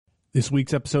This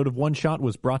week's episode of One Shot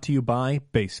was brought to you by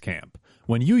Basecamp.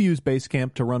 When you use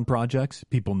Basecamp to run projects,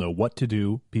 people know what to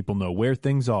do, people know where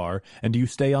things are, and you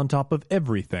stay on top of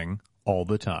everything all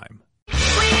the time. We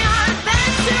are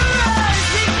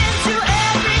adventurers. We've been to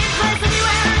every place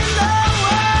anywhere in the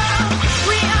world.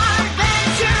 We are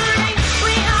adventuring.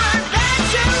 We are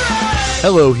adventurers.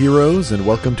 Hello, heroes, and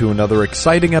welcome to another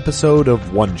exciting episode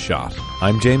of One Shot.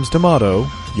 I'm James D'Amato,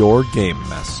 your Game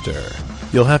Master.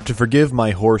 You'll have to forgive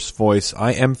my hoarse voice.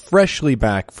 I am freshly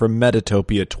back from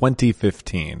Metatopia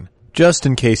 2015. Just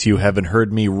in case you haven't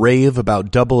heard me rave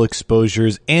about Double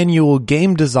Exposure's annual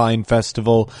Game Design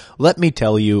Festival, let me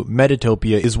tell you,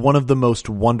 Metatopia is one of the most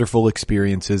wonderful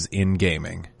experiences in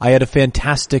gaming. I had a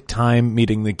fantastic time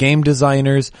meeting the game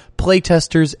designers,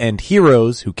 playtesters, and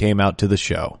heroes who came out to the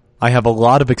show. I have a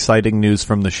lot of exciting news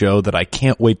from the show that I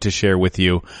can't wait to share with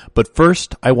you, but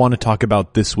first I want to talk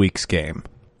about this week's game.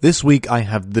 This week I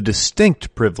have the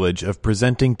distinct privilege of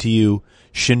presenting to you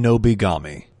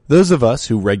Shinobigami. Those of us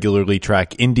who regularly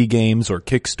track indie games or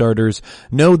Kickstarters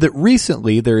know that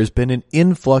recently there has been an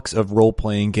influx of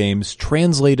role-playing games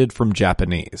translated from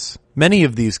Japanese. Many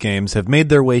of these games have made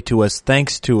their way to us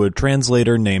thanks to a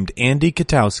translator named Andy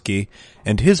Katowski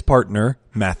and his partner,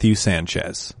 Matthew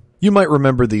Sanchez. You might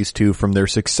remember these two from their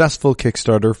successful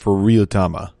Kickstarter for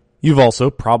Ryutama. You've also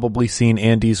probably seen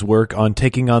Andy's work on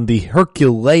taking on the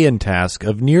Herculean task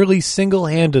of nearly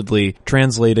single-handedly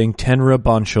translating Tenra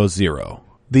Bansho Zero.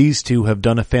 These two have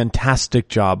done a fantastic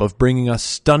job of bringing us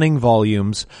stunning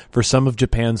volumes for some of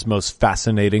Japan's most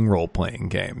fascinating role-playing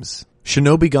games.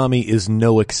 Shinobigami is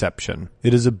no exception.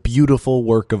 It is a beautiful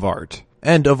work of art.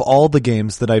 And of all the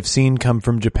games that I've seen come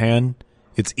from Japan,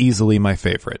 it's easily my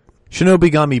favorite.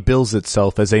 Shinobigami bills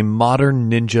itself as a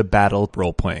modern ninja battle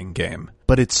role-playing game.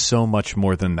 But it's so much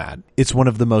more than that. It's one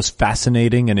of the most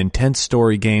fascinating and intense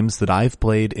story games that I've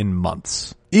played in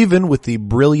months. Even with the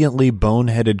brilliantly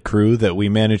boneheaded crew that we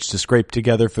managed to scrape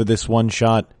together for this one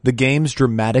shot, the game's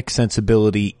dramatic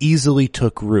sensibility easily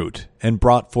took root and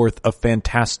brought forth a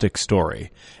fantastic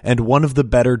story, and one of the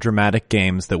better dramatic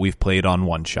games that we've played on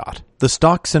One Shot. The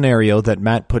stock scenario that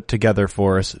Matt put together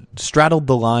for us straddled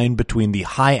the line between the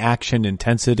high action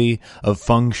intensity of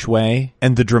Feng Shui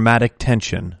and the dramatic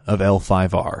tension of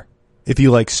L5R. If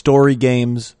you like story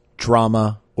games,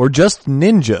 drama, or just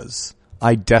ninjas,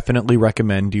 I definitely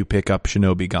recommend you pick up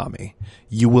Shinobigami.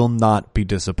 You will not be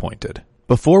disappointed.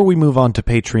 Before we move on to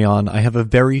Patreon, I have a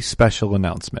very special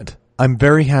announcement. I'm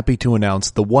very happy to announce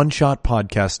the One Shot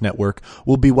Podcast Network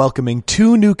will be welcoming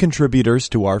 2 new contributors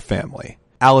to our family.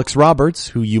 Alex Roberts,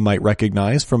 who you might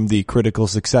recognize from the Critical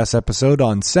Success episode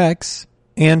on sex,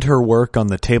 and her work on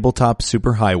the Tabletop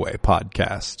Superhighway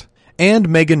podcast. And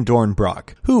Megan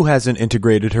Dornbrock, who hasn't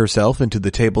integrated herself into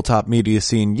the tabletop media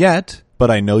scene yet,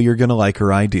 but I know you're going to like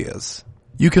her ideas.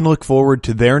 You can look forward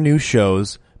to their new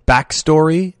shows,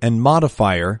 Backstory and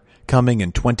Modifier, coming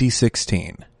in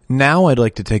 2016. Now I'd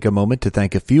like to take a moment to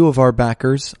thank a few of our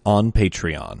backers on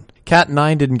Patreon. Kat and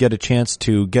I didn't get a chance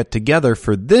to get together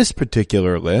for this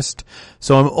particular list,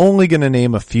 so I'm only going to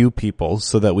name a few people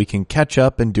so that we can catch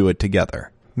up and do it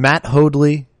together. Matt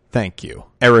Hoadley, thank you.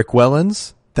 Eric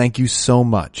Wellens, thank you so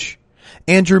much.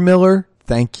 Andrew Miller,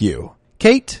 thank you.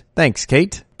 Kate, thanks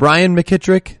Kate. Brian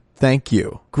McKittrick, thank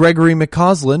you. Gregory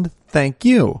McCausland, thank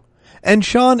you. And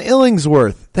Sean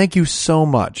Illingsworth, thank you so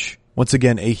much. Once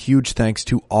again, a huge thanks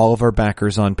to all of our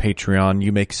backers on Patreon.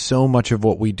 You make so much of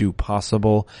what we do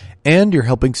possible, and you're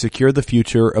helping secure the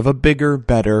future of a bigger,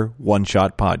 better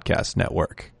one-shot podcast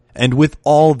network. And with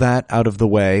all that out of the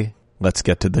way, let's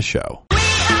get to the show.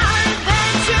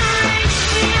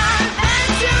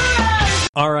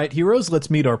 All right, heroes, let's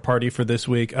meet our party for this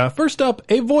week. First up,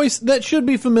 a voice that should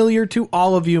be familiar to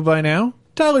all of you by now.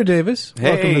 Tyler Davis,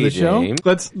 welcome to the show. James.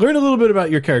 Let's learn a little bit about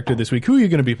your character this week. Who are you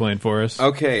going to be playing for us?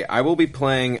 Okay, I will be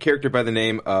playing a character by the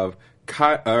name of,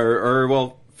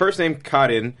 first name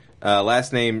Kadin,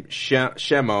 last name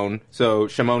Shimon, so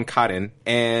Shimon Kadin,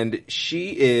 and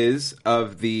she is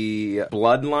of the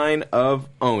bloodline of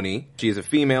Oni. She is a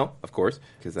female, of course,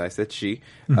 because I said she.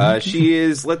 She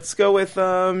is, let's go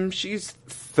with, she's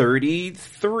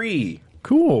 33.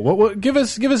 Cool. What give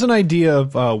us an idea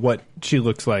of what she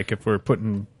looks like if we're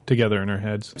putting together in our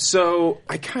heads. So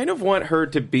I kind of want her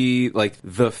to be like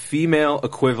the female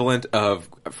equivalent of,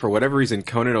 for whatever reason,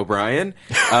 Conan O'Brien.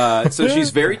 So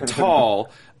she's very tall.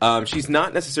 She's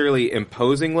not necessarily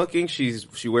imposing looking. She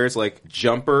wears like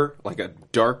jumper, like a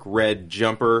dark red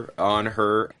jumper on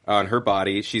her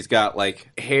body. She's got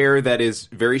like hair that is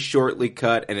very shortly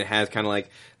cut, and it has kind of like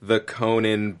the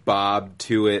Conan bob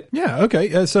to it. Yeah.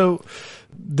 Okay. So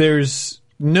there's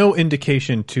no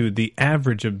indication to the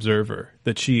average observer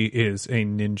that she is a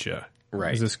ninja.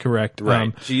 Right. Is this correct?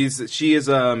 Right. She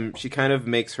kind of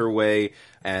makes her way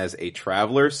as a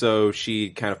traveler, so she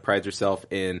kind of prides herself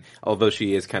in, although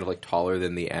she is kind of like taller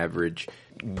than the average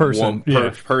Person,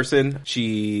 person,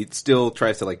 she still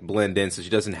tries to like blend in, so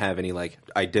she doesn't have any like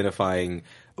identifying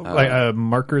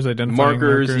markers, identifying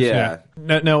markers. Yeah.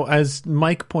 Now, as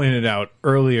Mike pointed out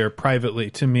earlier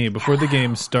privately to me before the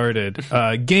game started,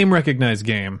 game recognized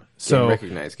game. So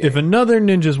recognized game. If another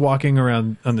ninja's walking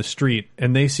around on the street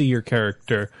and they see your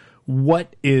character,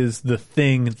 what is the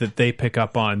thing that they pick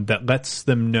up on that lets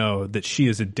them know that she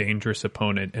is a dangerous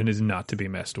opponent and is not to be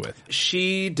messed with?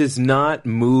 She does not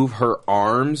move her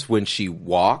arms when she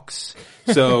walks.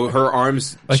 So her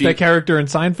arms... that character in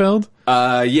Seinfeld?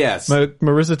 Yes.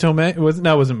 Marissa Tomei? Wasn't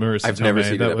Marissa Tomei. I've never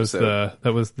seen that episode.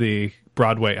 That was the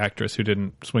Broadway actress who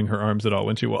didn't swing her arms at all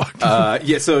when she walked.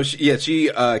 She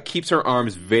keeps her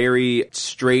arms very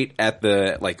straight at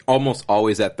the, like, almost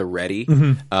always at the ready.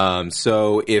 Mm-hmm.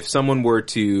 So if someone were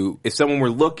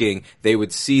looking, they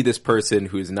would see this person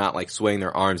who's not, like, swaying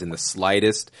their arms in the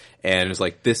slightest, and it's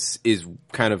like, this is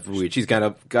kind of weird. She's got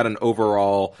an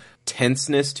overall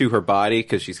tenseness to her body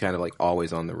because she's kind of like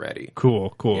always on the ready.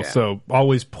 Cool. Yeah. So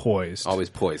always poised.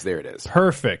 There it is.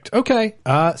 Perfect. Okay.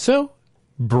 So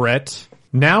Brett,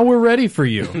 now we're ready for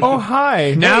you. Oh,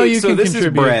 hi. Now you so can this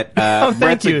contribute. is Brett.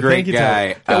 Brett's a great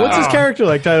guy. What's his character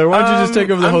like, Tyler? Why don't you just take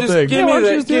over the whole thing? Give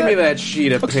me that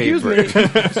sheet of Excuse paper.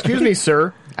 me. Excuse me,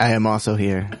 sir. I am also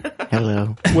here.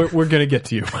 Hello. We're going to get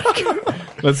to you, Mike.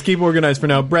 Let's keep organized for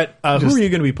now. Brett, who are you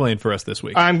going to be playing for us this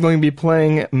week? I'm going to be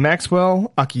playing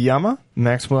Maxwell Akiyama.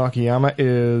 Maxwell Akiyama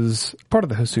is part of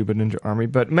the Hasuba Ninja Army,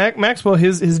 but Maxwell,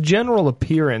 his general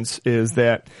appearance is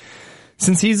that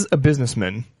since he's a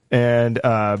businessman and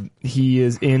he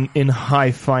is in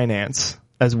high finance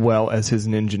as well as his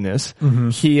ninja-ness,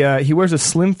 he wears a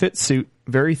slim fit suit,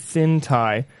 very thin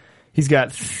tie. He's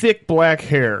got thick black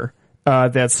hair.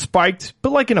 That's spiked,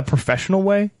 but like in a professional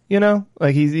way, you know?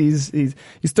 Like he's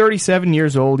 37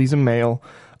 years old, he's a male.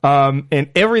 And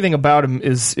everything about him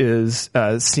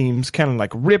seems kind of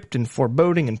like ripped and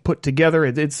foreboding and put together.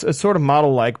 It's a sort of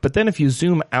model-like, but then if you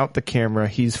zoom out the camera,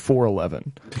 he's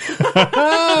 4'11".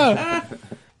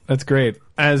 That's great.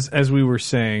 As we were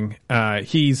saying,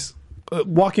 he's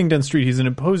walking down the street, he's an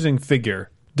imposing figure.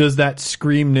 Does that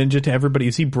scream ninja to everybody?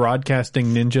 Is he broadcasting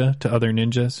ninja to other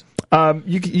ninjas?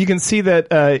 You can see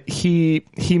that he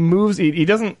moves. He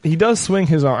does swing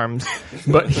his arms,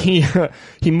 but he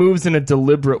moves in a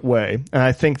deliberate way. And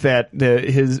I think that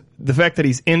the fact that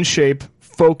he's in shape,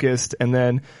 focused, and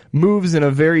then moves in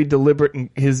a very deliberate,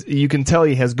 you can tell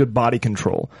he has good body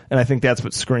control. And I think that's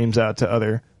what screams out to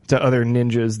other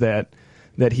ninjas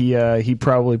that he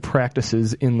probably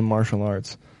practices in the martial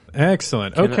arts.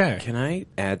 Excellent. Okay. Can I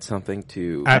add something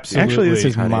to... Absolutely. Actually, this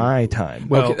is my time.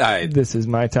 Well, this is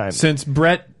my time. Since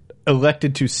Brett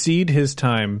elected to cede his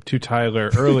time to Tyler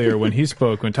earlier when he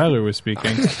spoke, when Tyler was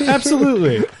speaking.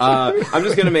 Absolutely. I'm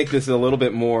just going to make this a little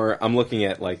bit more... I'm looking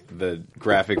at like the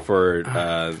graphic for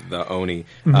the Oni,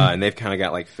 and they've kind of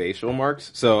got like facial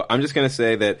marks. So I'm just going to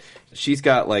say that she's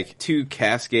got like two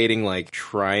cascading like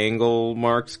triangle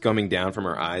marks coming down from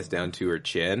her eyes down to her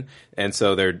chin. And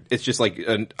so it's just like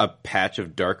a patch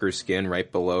of darker skin right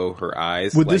below her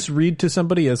eyes. Would this read to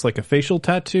somebody as like a facial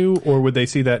tattoo, or would they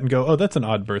see that and go, oh, that's an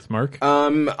odd birthmark?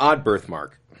 Odd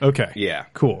birthmark. Okay. Yeah.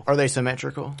 Cool. Are they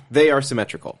symmetrical? They are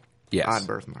symmetrical. Yes. Odd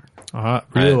birthmark.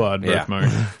 Real odd birthmark.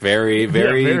 Yeah. Very,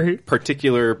 very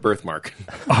particular birthmark.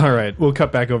 All right. We'll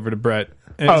cut back over to Brett.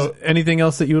 Anything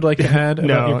else that you would like to add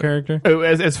about your character?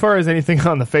 As far as anything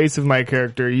on the face of my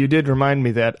character, you did remind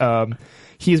me that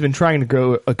he's been trying to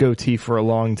grow a goatee for a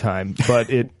long time, but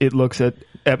it looks at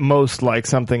most like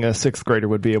something a sixth grader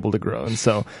would be able to grow. And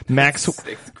so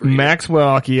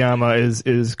Maxwell Akiyama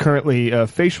is currently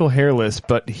facial hairless,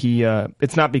 but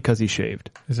it's not because he shaved.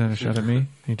 Is that a shot at me? Are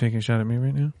you taking a shot at me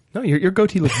right now? No, your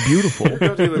goatee looks beautiful. Your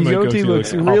goatee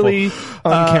looks awful. really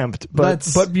unkempt, but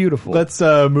beautiful. Let's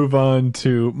move on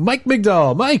to Mike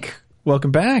Migdal. Mike,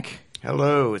 welcome back.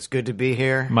 Hello, it's good to be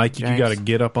here. Mike, you James. got to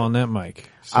get up on that mic.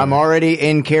 I'm already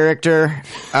in character.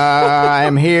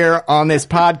 I'm here on this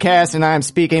podcast, and I'm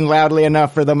speaking loudly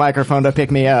enough for the microphone to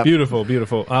pick me up. Beautiful,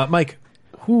 beautiful. Mike,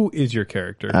 who is your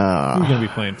character? Who are you going to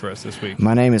be playing for us this week?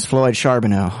 My name is Floyd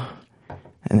Charbonneau,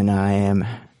 and I am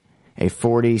a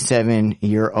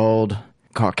 47-year-old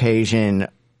Caucasian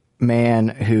man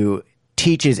who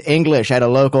teaches English at a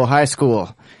local high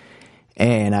school.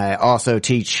 And I also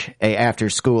teach a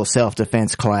after-school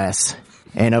self-defense class.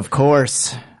 And of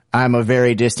course, I'm a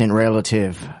very distant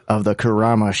relative of the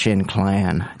Kurama Shin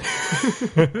clan.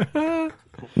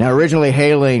 Now, originally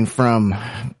hailing from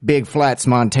Big Flats,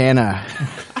 Montana,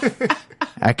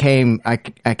 I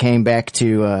came back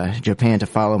to Japan to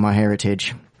follow my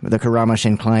heritage. The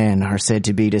Kuramashin clan are said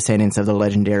to be descendants of the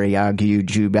legendary Agyu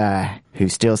Jubai, who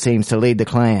still seems to lead the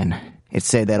clan. It's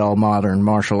said that all modern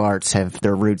martial arts have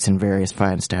their roots in various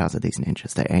fighting styles of these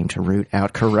ninjas. They aim to root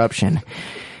out corruption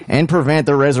and prevent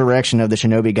the resurrection of the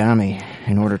Shinobigami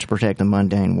in order to protect the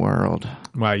mundane world.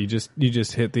 Wow, you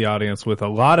just hit the audience with a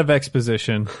lot of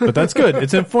exposition, but that's good.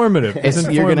 It's informative.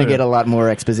 You're going to get a lot more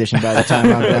exposition by the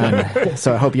time I'm done.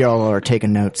 So I hope you all are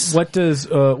taking notes. What does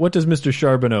Mr.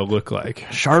 Charbonneau look like?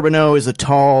 Charbonneau is a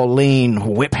tall,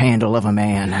 lean whip handle of a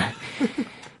man.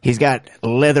 He's got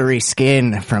leathery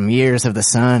skin from years of the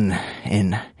sun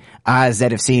and eyes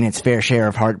that have seen its fair share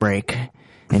of heartbreak.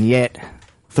 And yet,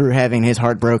 through having his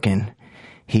heart broken,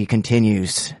 he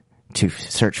continues to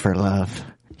search for love.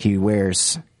 He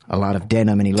wears a lot of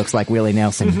denim and he looks like Willie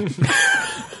Nelson.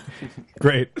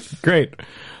 Great.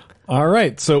 All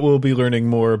right, so we'll be learning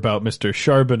more about Mr.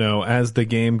 Charbonneau as the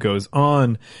game goes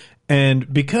on.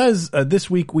 And because this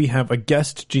week we have a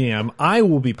guest GM, I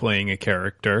will be playing a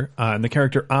character, and the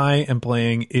character I am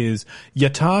playing is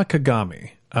Yata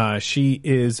Kagami. She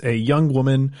is a young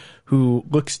woman who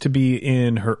looks to be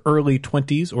in her early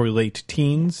 20s or late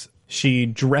teens. She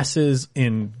dresses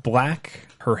in black.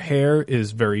 Her hair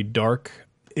is very dark.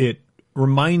 It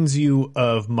reminds you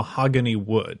of mahogany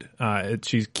wood.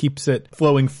 She keeps it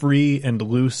flowing free and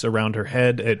loose around her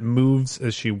head. It moves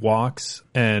as she walks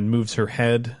and moves her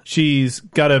head. She's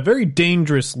got a very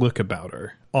dangerous look about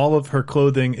her. All of her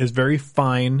clothing is very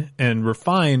fine and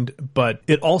refined, but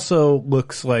it also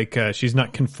looks like she's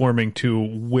not conforming to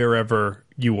wherever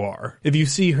you are. If you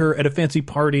see her at a fancy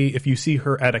party, if you see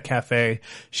her at a cafe,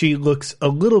 she looks a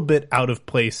little bit out of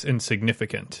place and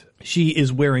significant. She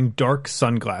is wearing dark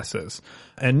sunglasses,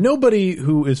 and nobody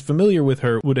who is familiar with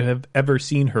her would have ever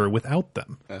seen her without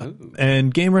them. Oh.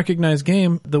 And Game Recognized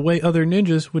Game, the way other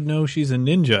ninjas would know she's a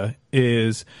ninja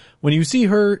is when you see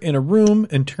her in a room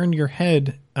and turn your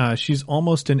head, she's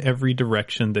almost in every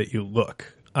direction that you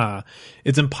look.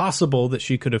 It's impossible that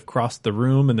she could have crossed the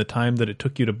room in the time that it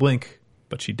took you to blink,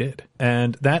 but she did.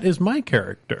 And that is my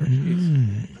character.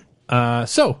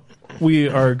 So we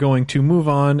are going to move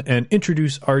on and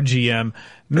introduce our GM,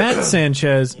 Matt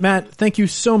Sanchez. Matt, thank you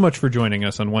so much for joining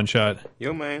us on One Shot.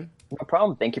 Yo, man. No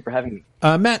problem. Thank you for having me.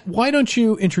 Matt, why don't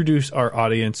you introduce our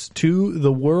audience to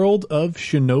the world of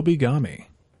Shinobigami?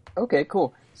 Okay,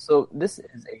 cool. So this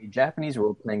is a Japanese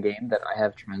role-playing game that I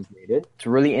have translated. It's a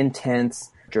really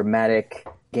intense, dramatic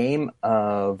game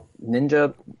of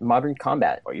ninja modern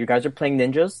combat. You guys are playing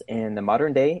ninjas in the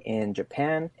modern day in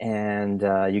Japan, and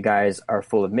you guys are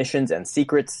full of missions and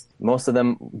secrets. Most of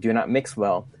them do not mix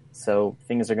well, so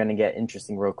things are going to get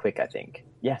interesting real quick, I think.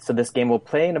 Yeah, so this game will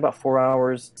play in about 4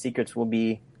 hours. Secrets will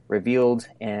be revealed,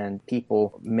 and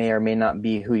people may or may not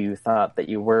be who you thought that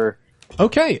you were.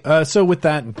 Okay, so with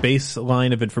that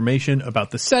baseline of information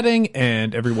about the setting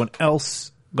and everyone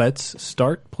else, let's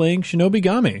start playing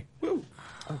Shinobigami.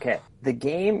 Okay, the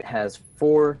game has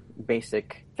 4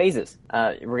 basic phases.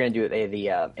 We're going to do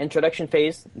the introduction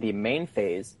phase, the main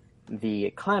phase,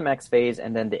 the climax phase,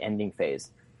 and then the ending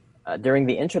phase. During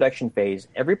the introduction phase,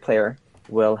 every player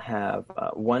will have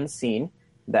one scene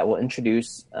that will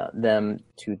introduce them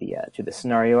to the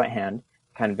scenario at hand,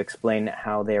 kind of explain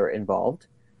how they are involved.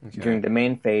 Okay. During the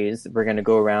main phase, we're going to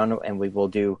go around and we will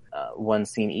do one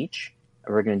scene each.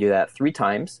 We're going to do that 3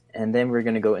 times, and then we're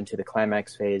going to go into the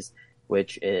climax phase,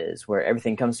 which is where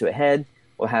everything comes to a head.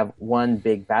 We'll have one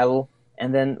big battle,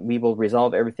 and then we will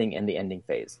resolve everything in the ending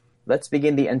phase. Let's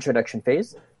begin the introduction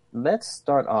phase. Let's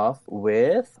start off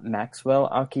with Maxwell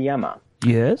Akiyama.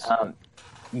 Yes?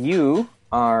 You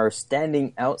are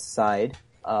standing outside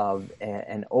of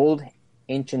an old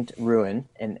ancient ruin,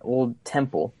 an old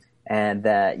temple, and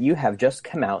that you have just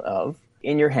come out of.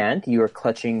 In your hand, you are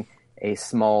clutching a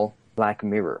small black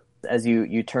mirror. As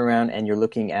you turn around and you're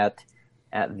looking at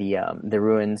the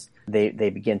ruins, they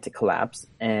begin to collapse,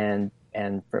 and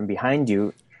from behind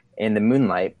you, in the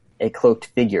moonlight, a cloaked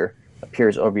figure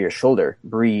appears over your shoulder,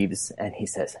 breathes, and he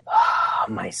says,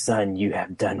 "My son, you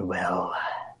have done well.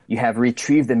 You have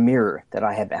retrieved the mirror that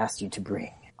I have asked you to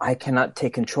bring. I cannot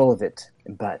take control of it,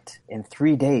 but in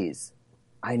 3 days,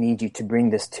 I need you to bring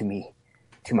this to me,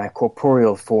 to my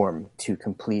corporeal form, to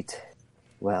complete,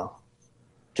 well,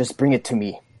 just bring it to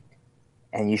me,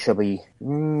 and you shall be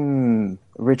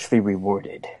richly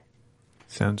rewarded."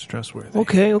 Sounds trustworthy.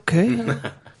 Okay.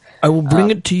 I will bring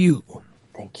it to you.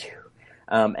 Thank you.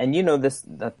 And you know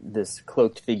this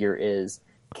cloaked figure is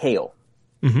Kale,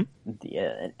 an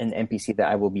NPC that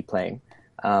I will be playing.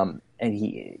 and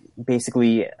he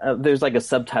basically there's like a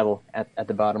subtitle at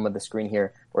the bottom of the screen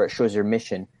here where it shows your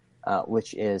mission,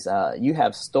 which is you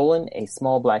have stolen a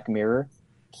small black mirror.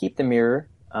 Keep the mirror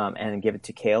and give it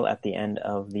to Kale at the end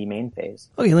of the main phase.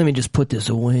 Okay, let me just put this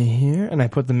away here, and I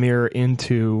put the mirror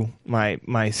into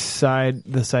the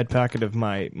side pocket of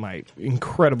my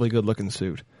incredibly good looking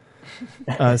suit.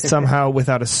 Somehow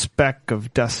without a speck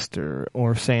of dust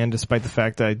or sand, despite the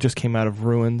fact that I just came out of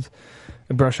ruins.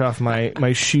 I brush off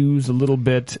my shoes a little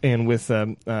bit, and with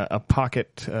a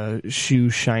pocket shoe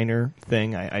shiner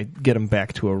thing, I get them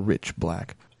back to a rich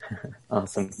black.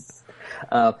 Awesome.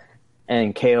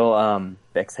 And Kale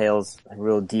exhales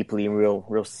real deeply,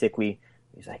 real sickly.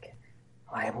 He's like,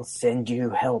 I will send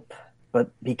you help,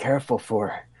 but be careful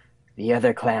for the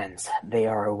other clans. They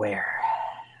are aware.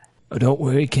 Oh, don't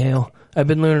worry, Kale. I've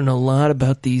been learning a lot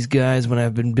about these guys when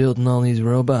I've been building all these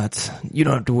robots. You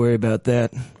don't have to worry about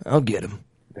that. I'll get them.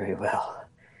 Very well.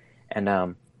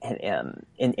 And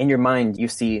in your mind, you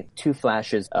see two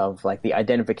flashes of like the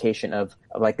identification of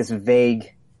like this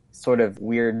vague sort of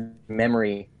weird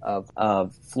memory of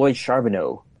Floyd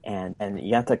Charbonneau and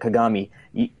Yata Kagami.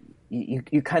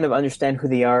 You kind of understand who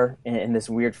they are in this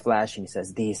weird flash, and he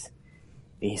says, These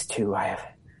two, I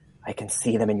can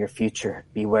see them in your future.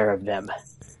 Beware of them.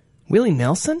 Willie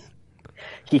Nelson?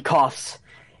 He coughs,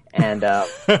 and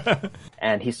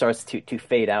and he starts to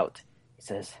fade out. He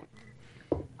says,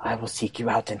 I will seek you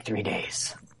out in 3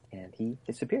 days. And he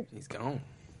disappears. He's gone.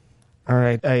 All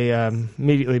right, I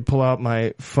immediately pull out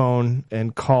my phone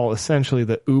and call essentially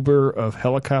the Uber of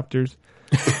helicopters.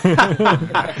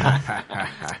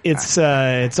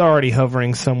 It's already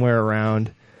hovering somewhere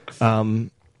around.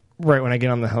 Right when I get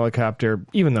on the helicopter,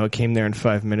 even though it came there in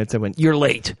 5 minutes, I went, "You're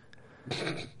late.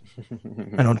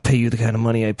 I don't pay you the kind of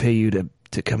money I pay you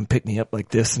to come pick me up like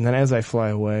this." And then as I fly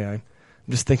away, I'm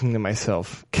just thinking to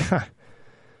myself, God,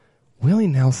 Willie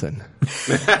Nelson.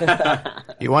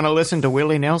 You want to listen to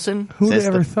Willie Nelson? Who'd Says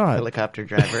ever the thought? Helicopter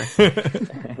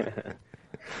driver.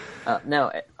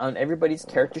 Now, on everybody's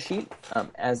character sheet,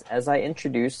 as I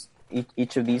introduce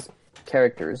each of these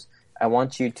characters, I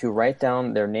want you to write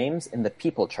down their names in the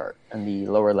people chart in the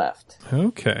lower left.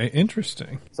 Okay,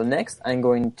 interesting. So next, I'm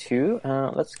going to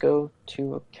let's go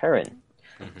to Karen.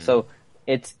 Mm-hmm. So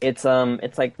it's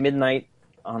like midnight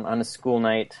on a school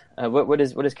night. What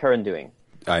is Karen doing?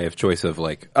 I have choice of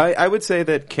I would say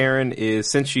that Karen is,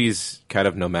 since she's kind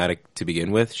of nomadic to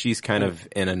begin with, she's kind of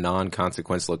in a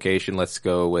non-consequence location. Let's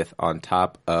go with on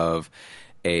top of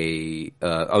a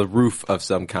roof of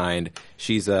some kind.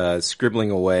 She's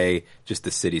scribbling away just the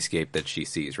cityscape that she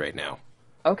sees right now.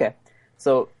 Okay,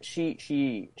 so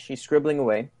she's scribbling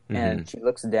away, and she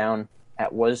looks down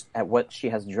at what she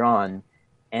has drawn,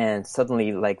 and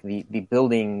suddenly, like the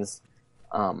buildings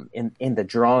in the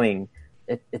drawing,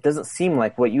 it doesn't seem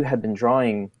like what you had been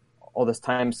drawing all this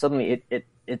time. Suddenly,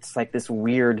 it's like this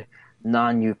weird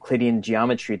non-Euclidean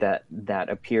geometry that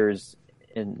appears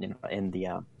in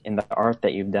the art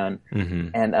that you've done,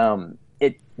 and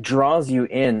it draws you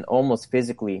in almost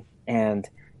physically, and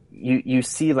you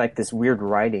see like this weird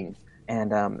writing,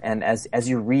 and as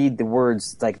you read the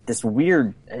words, like this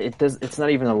weird, it's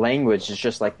not even a language. It's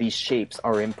just like these shapes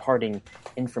are imparting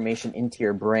information into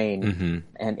your brain,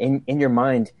 and in your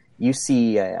mind you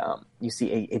see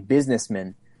a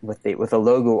businessman with a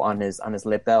logo on his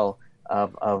lapel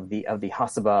of the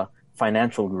Hasaba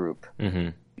Financial Group.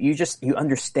 You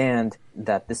understand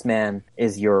that this man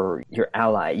is your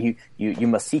ally. You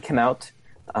must seek him out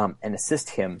and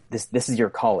assist him. This is your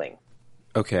calling.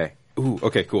 Okay. Ooh.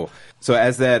 Okay. Cool. So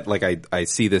as that, I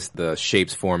see the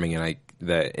shapes forming, and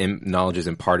the knowledge is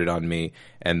imparted on me,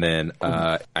 and then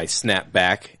I snap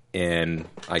back, and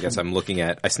I guess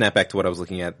I snap back to what I was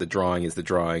looking at. The drawing is the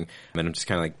drawing, and I'm just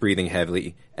kind of like breathing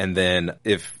heavily. And then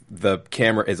if the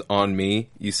camera is on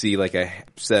me, you see like a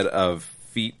set of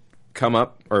feet come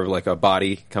up, or like a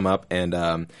body come up, and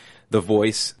the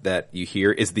voice that you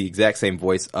hear is the exact same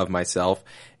voice of myself,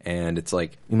 and it's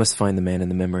like, you must find the man in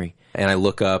the memory. And I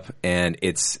look up, and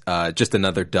it's just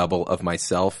another double of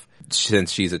myself.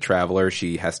 Since she's a traveler,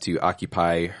 she has to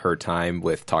occupy her time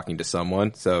with talking to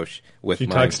someone. So she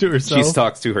talks to herself. She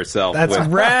talks to herself. That's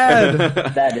rad.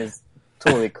 That is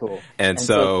totally cool. And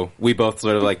so we both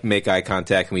sort of like make eye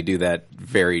contact, and we do that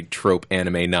very trope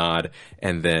anime nod,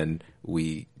 and then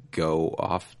we go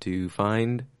off to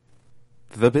find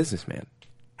the businessman.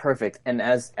 Perfect. And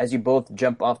as you both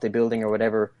jump off the building or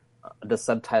whatever, the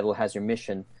subtitle has your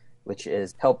mission, which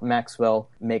is help Maxwell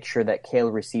make sure that Kale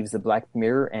receives the Black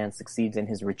Mirror and succeeds in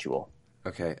his ritual.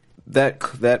 Okay.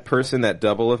 that person, that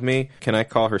double of me, can I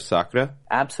call her Sakura?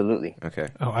 Absolutely. Okay.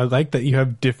 Oh, I like that you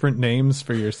have different names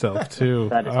for yourself too.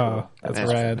 That is cool.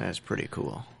 That's rad. That's pretty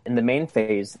cool. In the main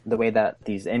phase, the way that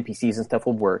these NPCs and stuff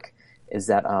will work is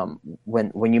that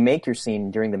when you make your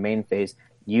scene during the main phase,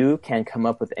 you can come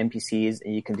up with NPCs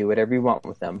and you can do whatever you want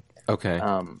with them. Okay.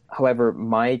 However,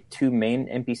 my two main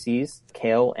NPCs,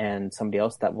 Kale and somebody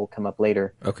else that will come up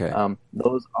later, Okay.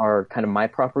 those are kind of my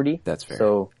property. That's fair.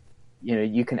 So,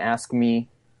 you can ask me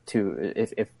to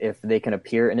if they can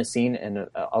appear in a scene, and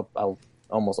I'll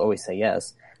almost always say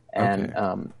yes. And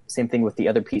Okay. Same thing with the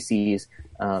other PCs.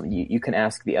 You can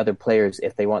ask the other players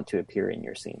if they want to appear in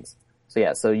your scenes. So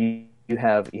yeah, so you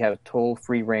have total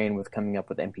free reign with coming up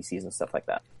with NPCs and stuff like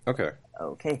that. Okay.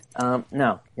 Okay.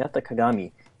 Now, Yata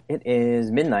Kagami. It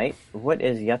is midnight. What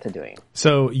is Yata doing?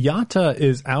 So Yata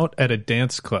is out at a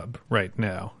dance club right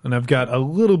now, and I've got a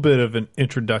little bit of an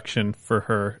introduction for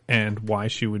her and why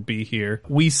she would be here.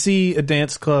 We see a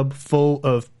dance club full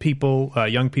of people,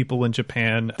 young people in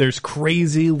Japan. There's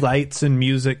crazy lights and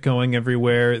music going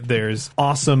everywhere. There's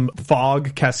awesome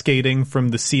fog cascading from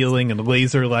the ceiling and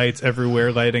laser lights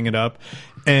everywhere lighting it up.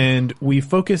 And we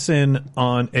focus in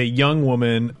on a young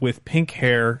woman with pink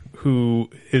hair who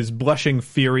is blushing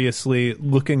furiously,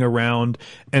 looking around,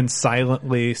 and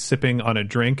silently sipping on a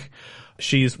drink.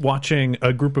 She's watching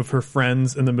a group of her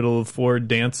friends in the middle of the floor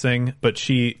dancing, but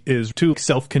she is too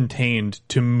self-contained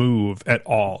to move at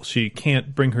all. She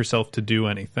can't bring herself to do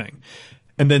anything.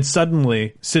 And then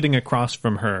suddenly, sitting across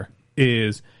from her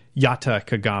is Yata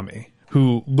Kagami,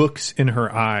 who looks in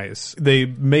her eyes. They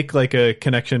make like a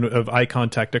connection of eye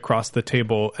contact across the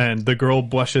table, and the girl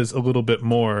blushes a little bit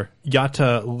more.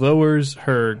 Yata lowers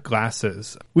her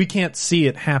glasses. We can't see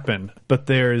it happen, but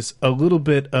there's a little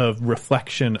bit of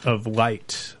reflection of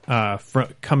light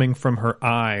coming from her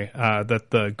eye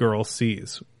that the girl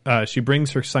sees. She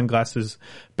brings her sunglasses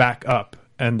back up,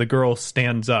 and the girl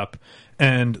stands up,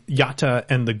 and Yata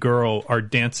and the girl are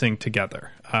dancing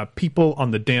together. People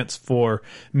on the dance floor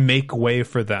make way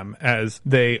for them as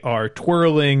they are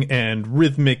twirling and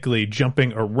rhythmically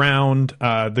jumping around.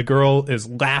 The girl is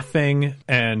laughing,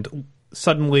 and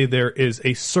suddenly there is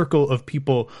a circle of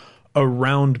people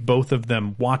around both of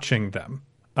them watching them.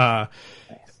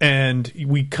 And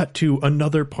we cut to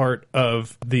another part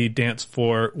of the dance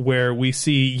floor where we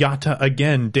see Yata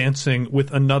again dancing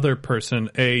with another person,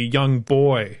 a young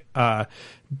boy,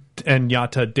 and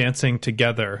Yata dancing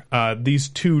together. These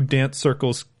two dance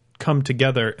circles come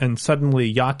together, and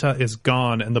suddenly Yata is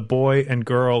gone, and the boy and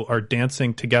girl are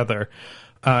dancing together.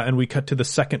 And we cut to the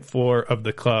second floor of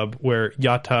the club where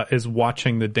Yata is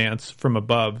watching the dance from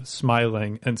above,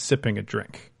 smiling and sipping a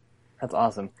drink. That's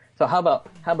awesome. So how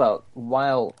about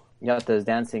while Yata is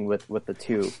dancing with the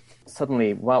two,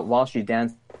 suddenly while she's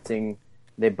dancing,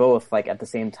 they both like at the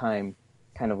same time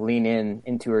kind of lean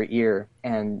into her ear,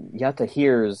 and Yata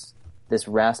hears this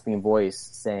rasping voice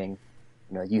saying,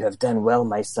 "You have done well,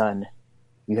 my son.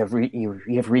 You have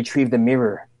retrieved the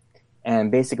mirror."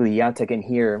 And basically, Yata can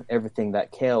hear everything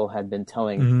that Kale had been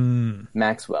telling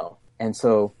Maxwell. And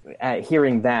so, at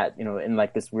hearing that, in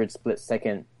like this weird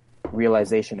split-second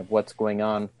realization of what's going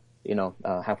on,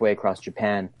 halfway across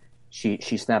Japan, she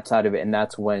snaps out of it, and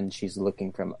that's when she's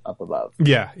looking from up above.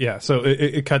 Yeah. So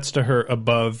it cuts to her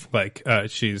above, like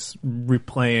she's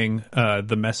replaying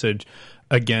the message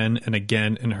again and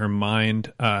again in her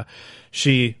mind.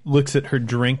 She looks at her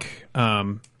drink.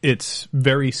 It's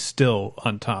very still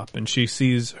on top, and she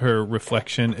sees her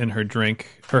reflection in her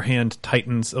drink. Her hand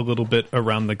tightens a little bit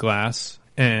around the glass,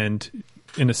 and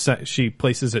in a she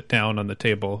places it down on the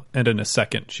table, and in a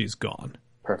second, she's gone.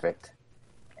 Perfect.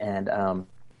 And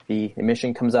the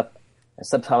mission comes up, a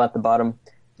subtitle at the bottom: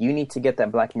 "You need to get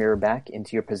that black mirror back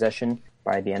into your possession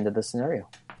by the end of the scenario."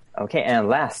 Okay, and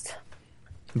last,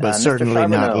 But Mr. certainly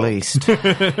not Charbonneau. least.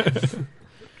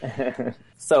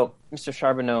 So, Mr.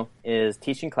 Charbonneau is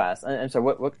teaching class. I'm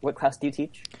sorry, what class do you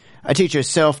teach? I teach a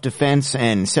self-defense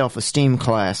and self-esteem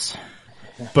class.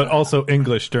 But also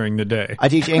English during the day. I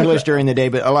teach English during the day,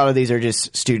 but a lot of these are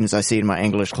just students I see in my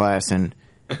English class and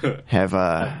have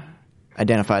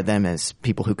identified them as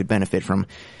people who could benefit from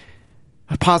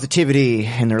positivity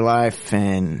in their life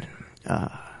and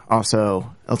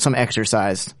also some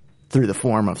exercise through the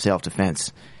form of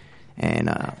self-defense. And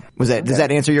does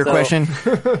that answer your question?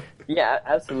 Yeah,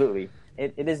 absolutely.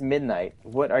 It is midnight.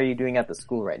 What are you doing at the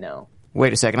school right now?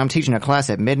 Wait a second, I'm teaching a class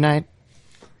at midnight?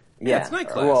 Yeah, it's night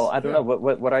class. Well, I don't know.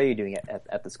 What are you doing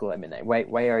at the school at midnight?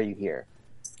 Why are you here?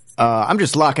 I'm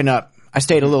just locking up. I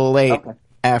stayed a little late Okay.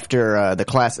 after the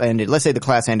class ended. Let's say the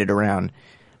class ended around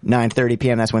 9:30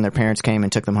 p.m. That's when their parents came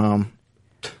and took them home.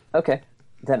 Okay.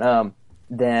 Then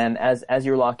then as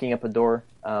you're locking up a door,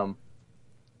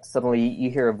 suddenly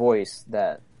you hear a voice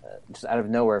that just out of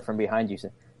nowhere from behind you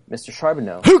says, "Mr.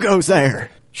 Charbonneau." Who goes there?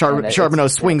 And Charbonneau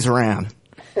swings around.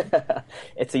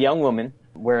 It's a young woman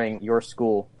wearing your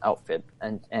school outfit,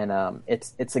 and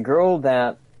it's a girl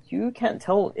that you can't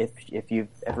tell if you've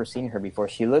ever seen her before.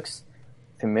 She looks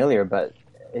familiar, but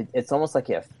it's almost like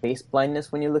you have face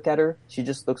blindness when you look at her. She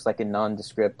just looks like a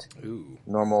nondescript,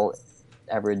 normal,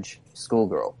 average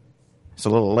schoolgirl. It's a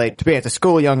little late to be at the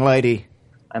school, young lady.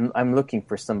 I'm looking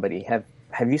for somebody. Have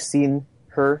you seen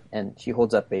her? And she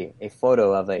holds up a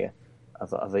photo of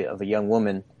a young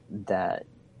woman that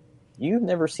you've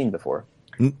never seen before.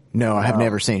 No, I have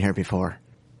never seen her before.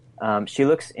 She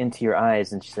looks into your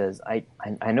eyes and she says, "I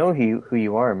know who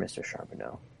you are, Mr.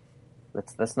 Charbonneau.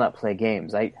 Let's not play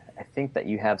games. I think that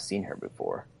you have seen her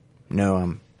before." No,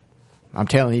 I'm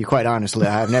telling you quite honestly,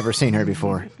 I have never seen her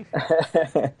before.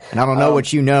 And I don't know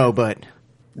what you know, but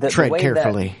tread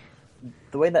carefully.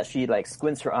 The way that she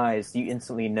squints her eyes, you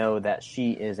instantly know that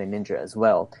she is a ninja as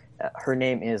well. Her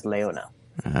name is Leona.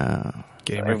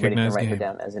 Game Everybody can recognized write her game.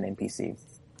 down as an NPC.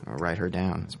 I'll write her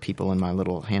down. It's people in my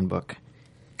little handbook.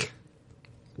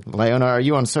 Leona, are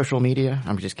you on social media?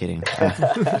 I'm just kidding.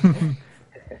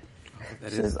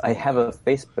 Says, "I have a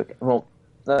Facebook." Well,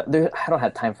 I don't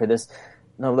have time for this.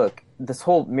 No, look, this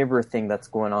whole mirror thing that's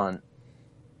going on.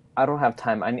 I don't have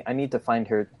time. I need to find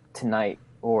her tonight,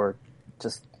 or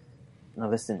just no.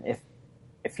 Listen,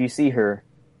 if you see her,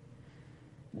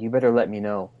 you better let me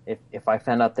know. If I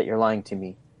find out that you're lying to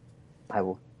me, I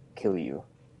will kill you.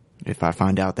 If I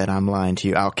find out that I'm lying to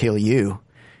you, I'll kill you.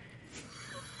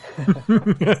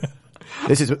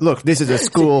 This is a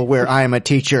school where I am a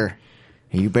teacher.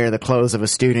 You bear the clothes of a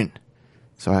student.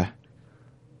 So I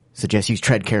suggest you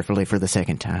tread carefully for the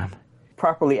second time.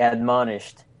 Properly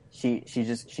admonished, she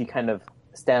kind of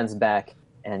stands back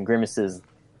and grimaces,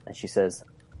 and she says,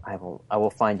 I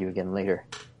will find you again later,"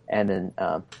 and then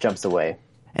jumps away.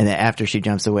 And then after she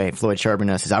jumps away, Floyd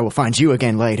Charbonneau says, "I will find you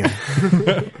again later."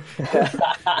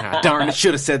 Darn, I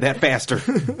should have said that faster.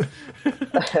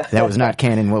 That was not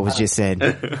canon, what was just said.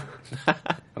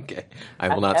 Okay, I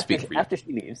will not speak for you. After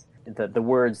she leaves, the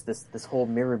words, this whole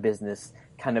mirror business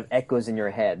kind of echoes in your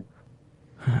head,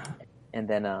 and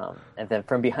then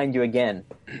from behind you again,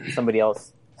 somebody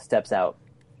else steps out.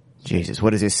 Jesus,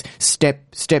 what is this? Step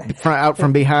out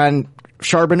from behind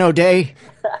Charbonneau Day?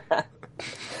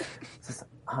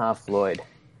 Floyd.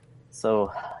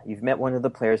 So you've met one of the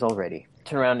players already.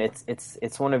 Turn around.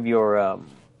 It's one of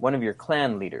your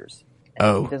clan leaders.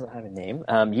 Oh. He doesn't have a name.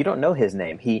 You don't know his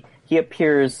name. He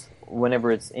appears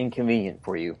whenever it's inconvenient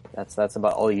for you. That's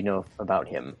about all you know about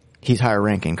him. He's higher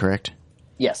ranking, correct?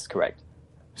 Yes, correct.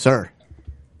 Sir,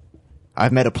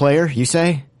 I've met a player, you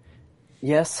say?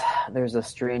 Yes, there's a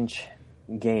strange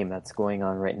game that's going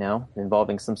on right now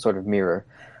involving some sort of mirror.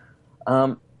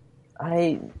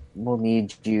 I will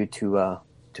need you to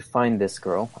find this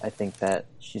girl. I think that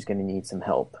she's going to need some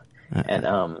help.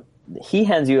 And he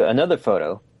hands you another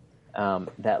photo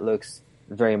that looks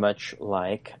very much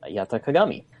like Yata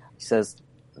Kagami. He says,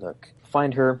 "Look,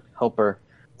 find her, help her.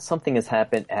 Something has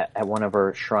happened at one of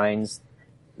her shrines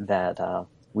that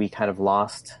we kind of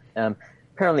lost.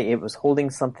 Apparently it was holding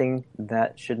something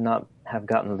that should not have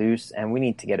gotten loose, and we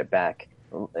need to get it back.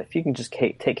 If you can just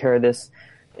take care of this,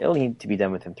 it'll need to be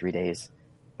done within 3 days.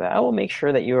 But I will make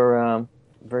sure that you're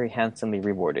very handsomely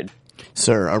rewarded."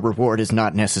 Sir, a reward is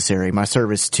not necessary. My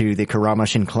service to the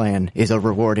Karamashin clan is a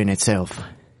reward in itself.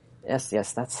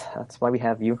 Yes, that's why we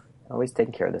have you, always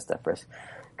taking care of this stuff for us.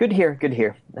 Good to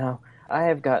hear. Now, I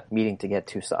have got a meeting to get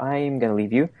to, so I am going to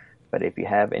leave you. But if you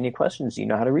have any questions, you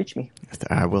know how to reach me.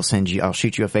 I'll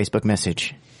shoot you a Facebook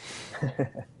message.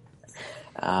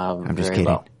 I'm just kidding.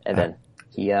 Well. And then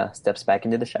he steps back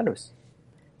into the shadows.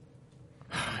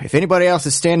 If anybody else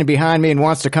is standing behind me and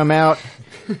wants to come out,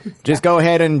 just go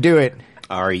ahead and do it.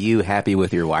 Are you happy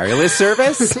with your wireless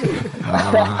service?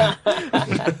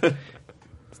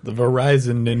 The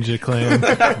Verizon Ninja Clan.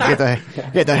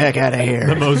 Get the heck out of The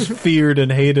here. most feared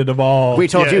and hated of all. We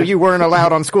told you weren't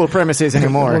allowed on school premises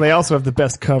anymore. Well, they also have the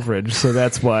best coverage, so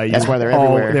that's why. That's why they're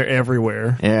everywhere. They're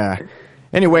everywhere. Yeah.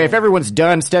 Anyway, if everyone's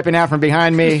done stepping out from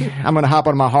behind me, I'm going to hop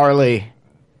on my Harley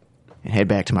and head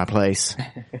back to my place.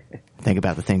 Think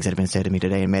about the things that have been said to me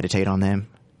today and meditate on them.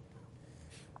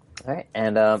 All right,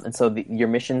 and so your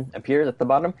mission appears at the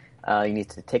bottom. You need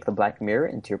to take the black mirror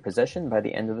into your possession by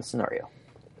the end of the scenario.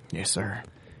 Yes, sir.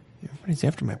 Everybody's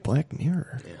after my black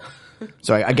mirror.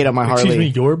 So I get on my Harley. Excuse me,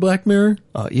 your Black Mirror?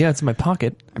 Yeah, it's in my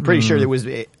pocket. I'm pretty sure it was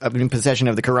in possession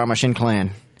of the Karamashin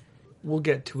clan. We'll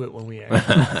get to it when we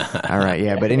actually. All right,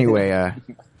 yeah. But anyway,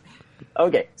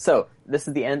 Okay, so this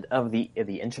is the end of the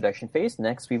introduction phase.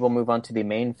 Next, we will move on to the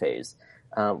main phase.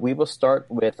 We will start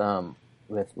with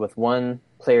one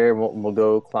player. We'll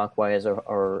go clockwise,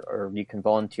 or you can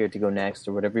volunteer to go next,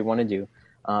 or whatever you want to do.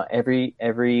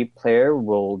 Every player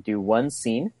will do one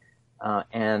scene,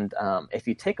 and if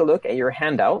you take a look at your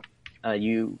handout,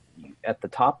 you at the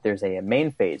top there's a main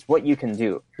phase. What you can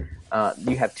do,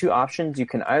 you have two options. You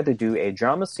can either do a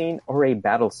drama scene or a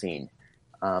battle scene.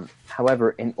 However,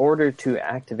 in order to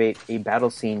activate a battle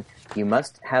scene, you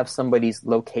must have somebody's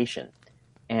location.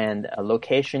 And a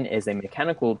location is a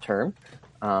mechanical term.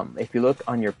 If you look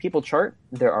on your people chart,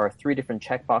 there are three different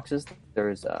checkboxes.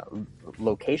 There's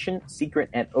location, secret,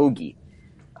 and Ogi.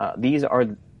 These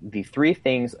are the three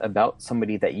things about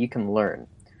somebody that you can learn.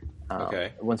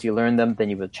 Okay. Once you learn them,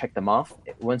 then you will check them off.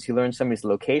 Once you learn somebody's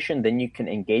location, then you can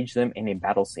engage them in a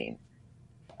battle scene.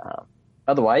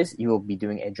 Otherwise, you will be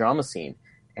doing a drama scene.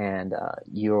 And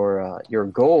your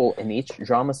goal in each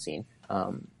drama scene,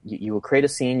 you will create a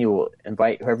scene, you will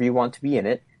invite whoever you want to be in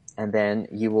it, and then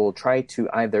you will try to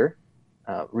either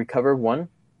recover one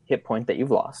hit point that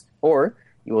you've lost, or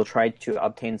you will try to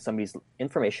obtain somebody's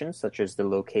information, such as their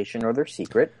location or their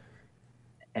secret.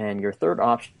 And your third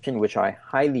option, which I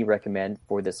highly recommend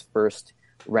for this first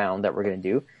round that we're going to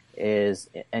do, is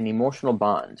an emotional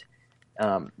bond.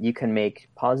 You can make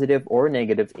positive or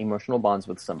negative emotional bonds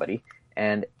with somebody,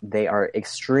 and they are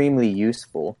extremely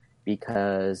useful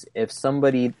because if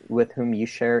somebody with whom you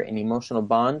share an emotional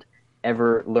bond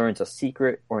ever learns a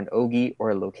secret or an Ogi or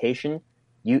a location,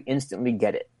 you instantly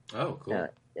get it. Oh, cool.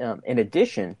 In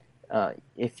addition,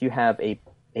 if you have a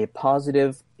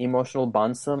positive emotional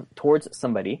bond towards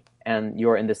somebody and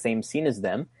you're in the same scene as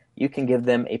them, you can give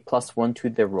them a +1 to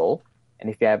their roll. And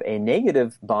if you have a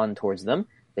negative bond towards them,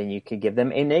 then you could give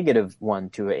them a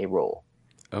 -1 to a roll.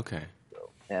 Okay.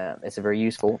 It's very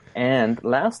useful. And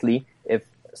lastly, if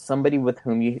somebody with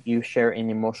whom you share an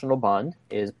emotional bond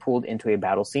is pulled into a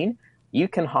battle scene, you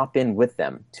can hop in with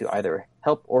them to either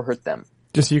help or hurt them.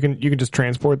 Just you can just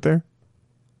transport there.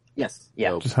 Yes.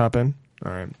 Yeah. Just hop in.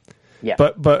 All right. Yeah.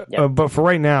 But for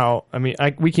right now, I mean,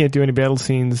 we can't do any battle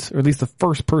scenes, or at least the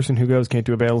first person who goes can't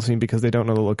do a battle scene because they don't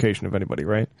know the location of anybody,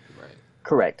 right?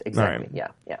 Correct. Exactly.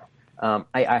 Right. Yeah.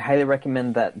 I highly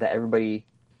recommend that everybody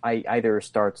either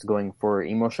starts going for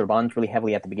emotional bonds really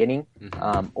heavily at the beginning,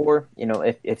 or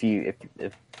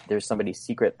if there's somebody's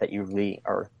secret that you really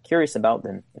are curious about,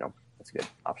 then that's a good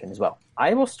option as well.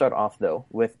 I will start off though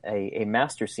with a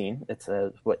master scene. That's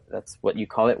what you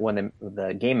call it when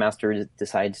the game master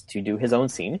decides to do his own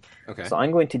scene. Okay. So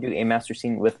I'm going to do a master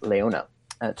scene with Leona,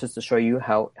 just to show you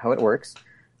how it works.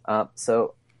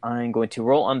 So I'm going to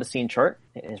roll on the scene chart.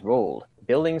 It is rolled.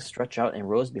 Buildings stretch out in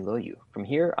rows below you. From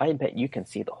here, I bet you can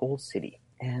see the whole city.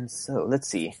 And so, let's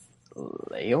see.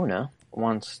 Leona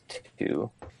wants to...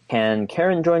 Can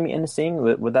Karen join me in the scene?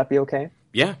 Would that be okay?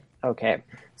 Yeah. Okay.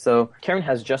 So, Karen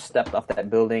has just stepped off that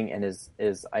building and is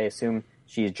I assume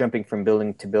she's jumping from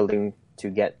building to building to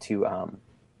get to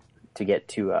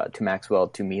Maxwell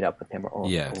to meet up with him or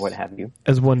what have you.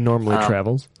 As one normally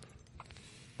travels.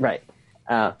 Right.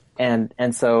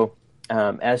 And so,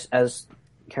 as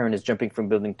Karen is jumping from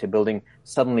building to building,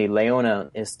 suddenly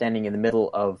Leona is standing in the middle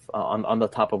of on the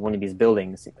top of one of these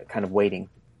buildings, kind of waiting.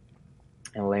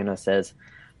 And Leona says,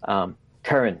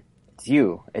 "Karen, it's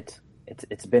you.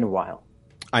 It's been a while."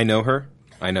 I know her.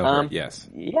 I know her. Yes.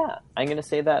 Yeah, I'm gonna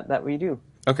say that we do.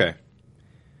 Okay.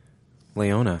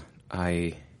 Leona,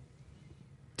 I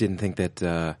didn't think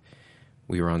that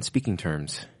we were on speaking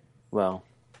terms. Well,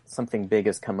 something big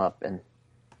has come up, and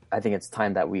I think it's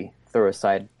time that we throw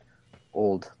aside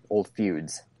old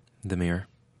feuds. The mirror.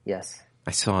 Yes.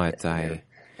 I saw it. Yes,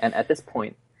 and at this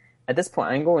point,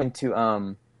 I'm going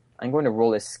to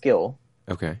roll a skill.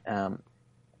 Okay.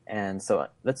 And so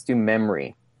let's do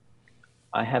memory.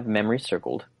 I have memory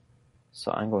circled,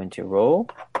 so I'm going to roll.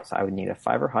 So I would need a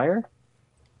 5 or higher,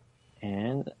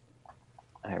 and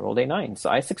I rolled a 9, so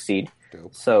I succeed.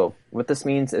 Dope. So what this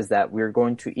means is that we're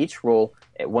going to each roll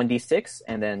at 1d6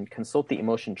 and then consult the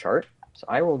emotion chart. So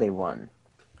I rolled a 1.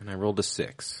 And I rolled a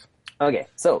 6. Okay,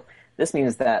 so this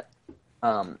means that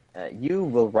you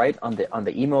will write on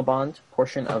the emo bond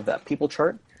portion of the people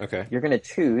chart. Okay. You're going to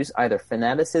choose either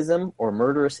fanaticism or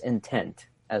murderous intent,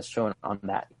 as shown on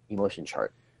that emotion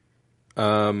chart.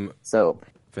 So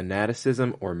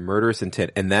Fanaticism or murderous intent,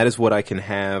 and that is what I can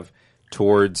have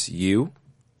towards you.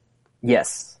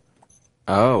 yes,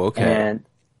 Oh, okay. and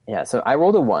yeah. So I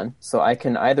rolled a 1, so I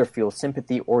can either feel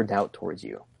sympathy or doubt towards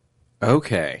you.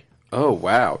 Okay. Oh,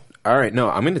 wow. All right. No,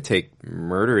 I'm going to take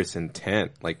murderous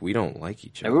intent. Like we don't like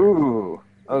each other. Ooh.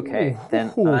 Okay,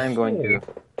 then I'm going to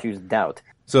choose doubt.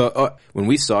 So when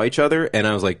we saw each other, and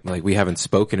I was like we haven't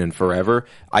spoken in forever,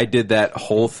 I did that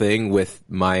whole thing with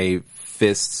my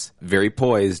fists very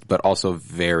poised, but also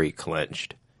very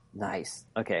clenched. Nice.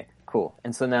 Okay, cool.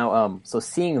 And so now, so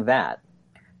seeing that,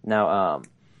 now,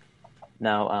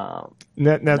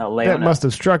 That Leona. must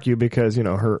have struck you because,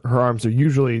 her arms are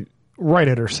usually right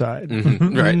at her side.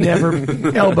 Right. Never,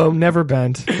 elbow never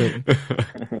bent.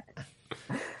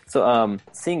 So,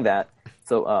 seeing that,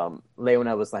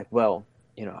 Leona was like, well,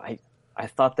 I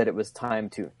thought that it was time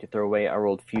to throw away our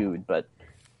old feud, but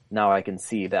now I can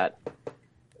see that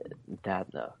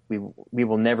we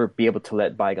will never be able to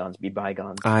let bygones be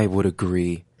bygones. I would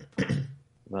agree.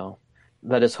 Well,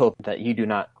 let us hope that you do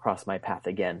not cross my path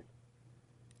again.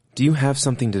 Do you have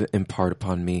something to impart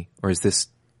upon me, or is this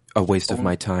a waste of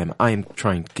my time? I am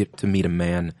trying to get to meet a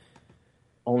man.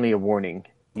 Only a warning.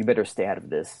 You better stay out of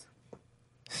this.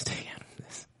 Stay out of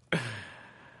this.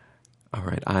 All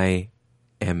right, I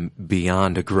am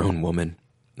beyond a grown woman.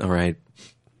 All right,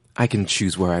 I can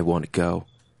choose where I want to go.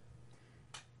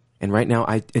 And right now,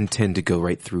 I intend to go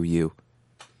right through you.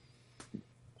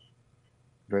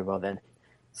 Very well then.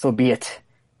 So be it.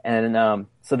 And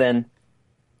so then,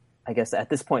 I guess at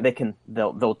this point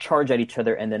they'll charge at each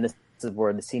other, and then this is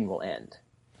where the scene will end.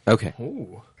 Okay.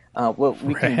 Well,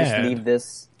 we can just Rad. leave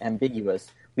this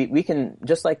ambiguous. We can,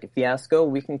 just like Fiasco,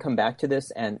 we can come back to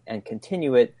this and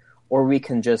continue it, or we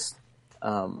can just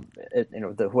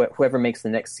whoever makes the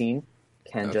next scene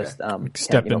can just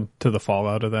Step into the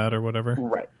fallout of that or whatever.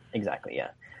 Right. Exactly.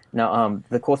 Yeah. Now,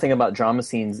 the cool thing about drama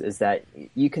scenes is that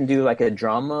you can do like a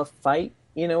drama fight,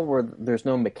 where there's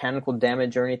no mechanical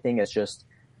damage or anything. It's just,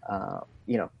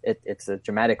 it's a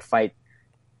dramatic fight,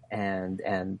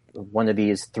 and one of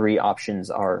these three options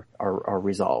are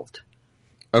resolved.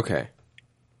 Okay.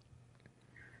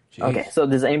 Jeez. Okay. So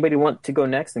does anybody want to go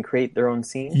next and create their own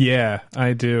scene? Yeah,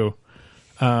 I do.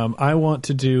 I want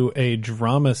to do a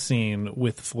drama scene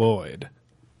with Floyd.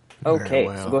 Okay.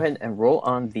 well. So go ahead and roll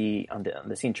on the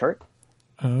scene chart.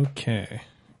 Okay.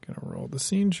 Gonna roll the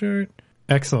scene chart.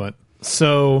 Excellent.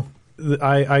 So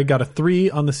I got a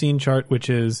 3 on the scene chart, which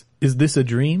is this a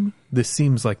dream? This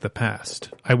seems like the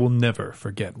past. I will never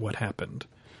forget what happened.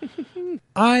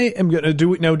 I am going to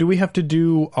do it now. Do we have to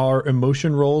do our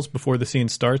emotion rolls before the scene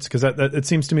starts? Because that it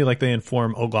seems to me like they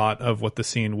inform a lot of what the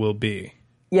scene will be.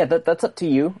 Yeah, that's up to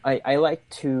you. I like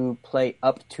to play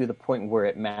up to the point where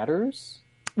it matters.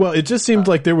 Well, it just seemed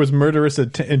like there was murderous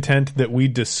intent that we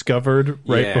discovered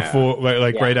right before,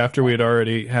 right after we had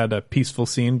already had a peaceful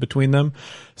scene between them.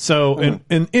 So,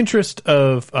 in interest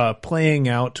of playing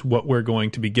out what we're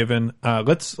going to be given,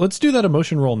 let's do that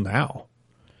emotion roll now.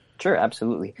 Sure,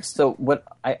 absolutely. So, what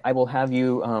I will have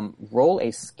you roll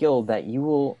a skill that you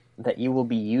will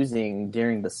be using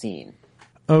during the scene.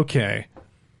 Okay,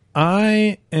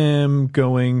 I am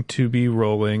going to be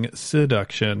rolling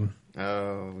seduction.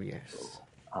 Oh, yes.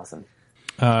 Awesome.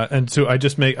 And so I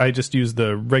just use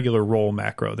the regular roll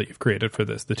macro that you've created for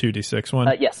this, the 2d6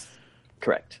 one. Yes,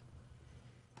 correct.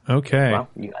 Okay. Wow,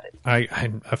 you got it. I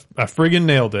friggin'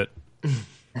 nailed it.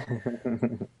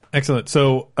 Excellent.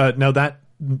 So now that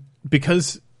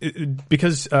because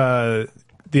the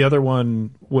other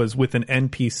one was with an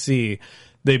NPC,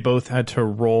 they both had to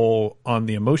roll on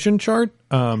the emotion chart.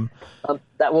 That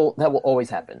will always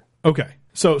happen. Okay.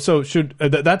 So should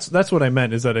that's what I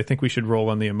meant, is that I think we should roll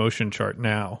on the emotion chart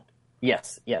now.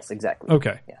 Yes, exactly.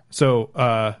 Okay. Yeah.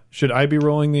 So should I be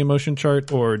rolling the emotion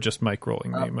chart or just Mike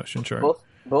rolling the emotion chart?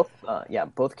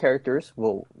 Both characters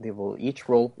will each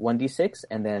roll 1d6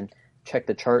 and then check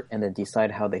the chart and then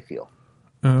decide how they feel.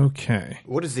 Okay.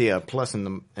 What does the plus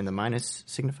and the minus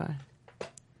signify?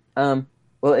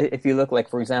 Well, if you look, like,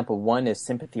 for example, 1 is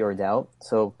sympathy or doubt.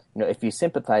 So, if you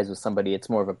sympathize with somebody, it's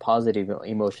more of a positive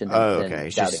emotion than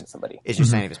doubting somebody. It's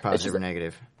just saying if it's positive or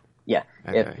negative. Yeah.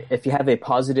 Okay. If you have a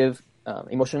positive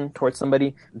emotion towards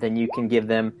somebody, then you can give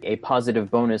them a positive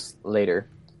bonus later.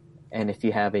 And if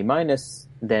you have a minus,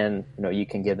 then you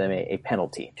can give them a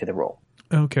penalty to the roll.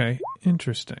 Okay.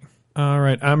 Interesting. All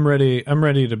right. I'm ready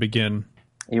to begin.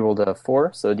 You rolled a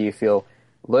 4, so do you feel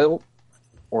loyal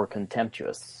or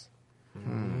contemptuous?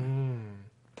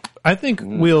 I think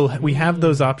we have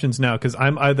those options now because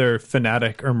I'm either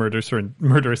fanatic or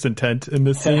murderous intent in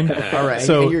this scene. All right.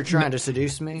 So and you're trying to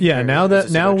seduce me? yeah, Or now is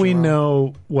this that we seduction roll?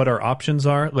 know what our options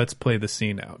are, let's play the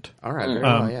scene out. All right. Very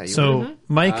well. Yeah. You So win.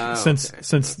 Mike,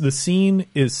 since the scene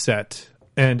is set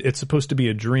and it's supposed to be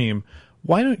a dream,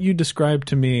 why don't you describe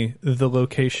to me the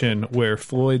location where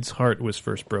Floyd's heart was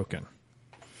first broken?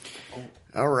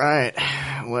 All right.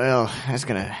 Well, that's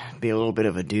gonna be a little bit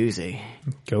of a doozy.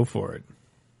 Go for it.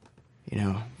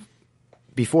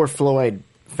 Before Floyd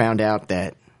found out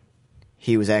that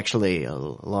He was actually a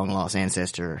long-lost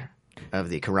ancestor of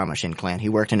the Karamashin clan. He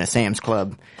worked in a Sam's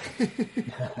Club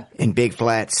in Big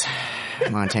Flats,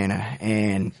 Montana,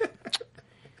 and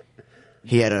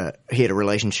he had a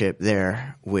relationship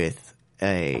there with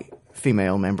a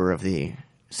female member of the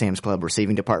Sam's Club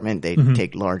receiving department. They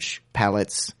take large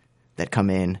pallets that come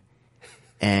in,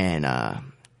 and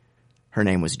her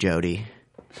name was Jody,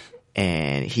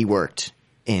 and he worked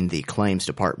in the claims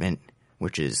department,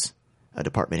 which is a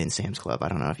department in Sam's Club. I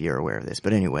don't know if you're aware of this,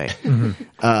 but anyway, they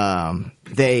kind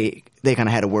of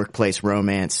had a workplace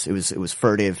romance. It was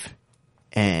furtive,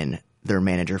 and their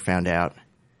manager found out,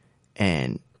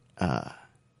 and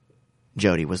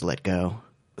Jody was let go.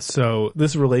 So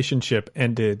this relationship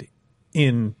ended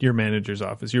in your manager's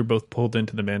office. You were both pulled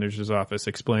into the manager's office,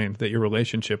 explained that your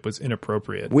relationship was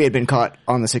inappropriate. We had been caught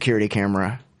on the security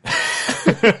camera.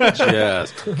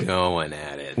 Just going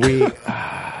at it.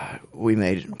 We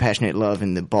made passionate love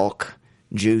in the bulk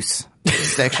juice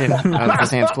section of the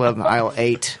Sam's Club, aisle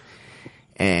 8.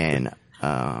 And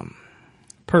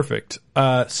Perfect.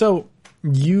 So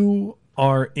you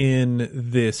are in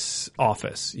this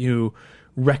office. You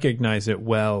recognize it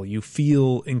well. You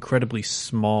feel incredibly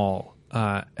small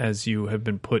as you have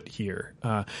been put here.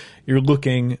 You're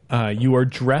looking, you are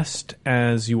dressed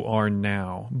as you are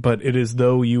now, but it is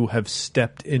though you have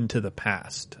stepped into the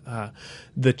past.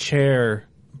 The chair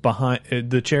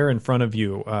in front of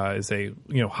you is a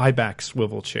high back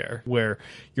swivel chair where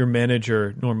your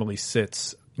manager normally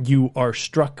sits. You are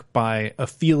struck by a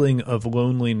feeling of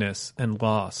loneliness and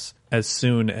loss as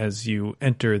soon as you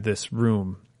enter this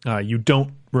room. You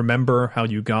don't remember how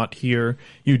you got here.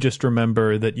 You just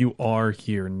remember that you are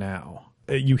here now.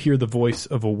 You hear the voice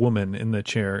of a woman in the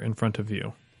chair in front of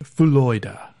you.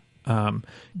 Fuloida.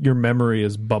 Your memory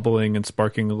is bubbling and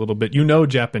sparking a little bit. You know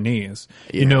Japanese.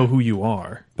 Yeah. You know who you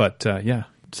are. But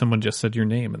someone just said your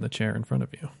name in the chair in front of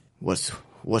you. What's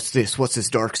this? What's this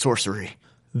dark sorcery?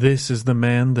 This is the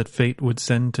man that fate would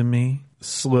send to me.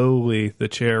 Slowly, the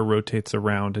chair rotates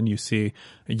around, and you see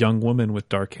a young woman with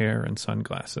dark hair and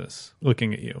sunglasses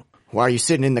looking at you. Why are you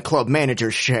sitting in the club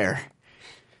manager's chair?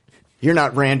 You're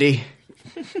not Randy.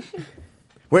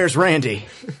 Where's Randy?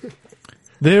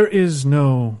 There is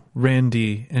no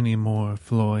Randy anymore,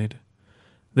 Floyd.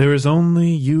 There is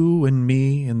only you and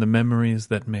me and the memories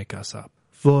that make us up.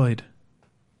 Floyd,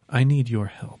 I need your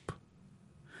help.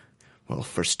 Well,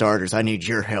 for starters, I need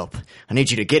your help. I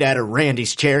need you to get out of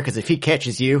Randy's chair, because if he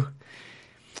catches you,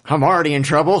 I'm already in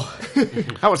trouble.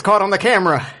 I was caught on the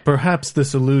camera. Perhaps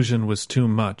this illusion was too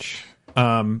much.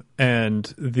 And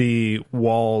the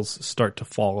walls start to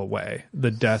fall away.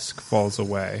 The desk falls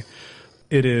away.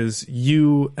 It is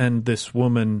you and this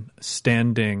woman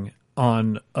standing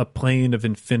on a plane of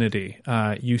infinity.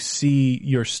 You see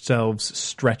yourselves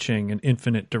stretching in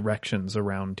infinite directions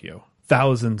around you.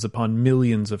 Thousands upon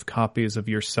millions of copies of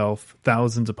yourself,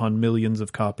 thousands upon millions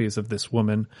of copies of this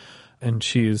woman, and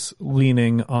she's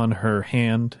leaning on her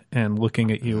hand and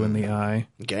looking at you in the eye.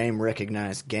 Game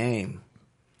recognized game.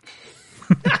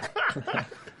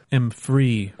 Am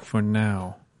free for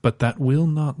now, but that will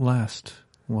not last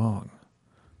long.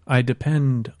 I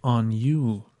depend on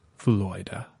you,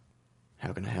 Fuloida.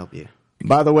 How can I help you?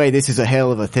 By the way, this is a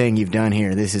hell of a thing you've done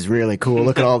here. This is really cool.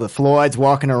 Look at all the Floyds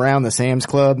walking around the Sam's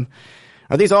Club.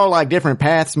 Are these all like different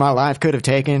paths my life could have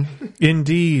taken?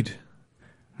 Indeed.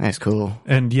 That's cool.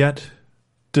 And yet,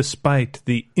 despite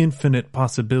the infinite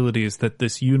possibilities that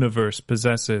this universe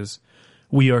possesses,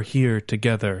 we are here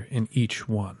together in each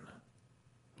one.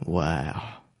 Wow.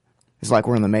 It's like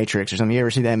we're in the Matrix or something. You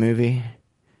ever see that movie?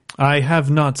 I have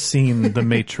not seen The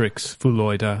Matrix,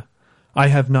 Fuloida. I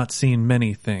have not seen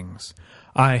many things.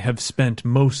 I have spent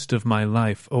most of my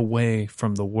life away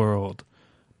from the world,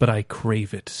 but I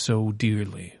crave it so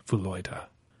dearly, Fuloida.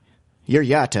 You're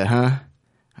Yata, huh?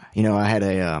 You know,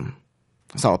 I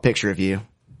saw a picture of you.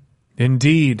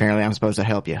 Indeed. Apparently I'm supposed to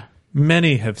help you.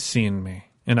 Many have seen me,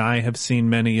 and I have seen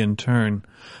many in turn.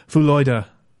 Fuloida,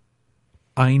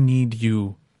 I need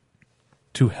you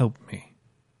to help me.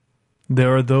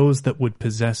 There are those that would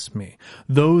possess me,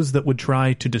 those that would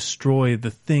try to destroy the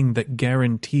thing that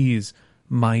guarantees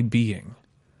my being.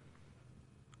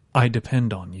 I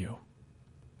depend on you.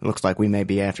 Looks like we may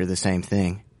be after the same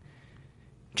thing.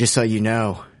 Just so you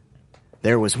know,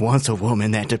 there was once a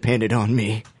woman that depended on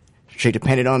me. She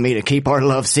depended on me to keep our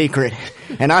love secret,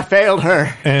 and I failed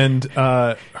her. And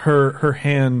her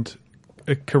hand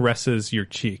caresses your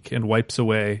cheek and wipes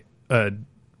away a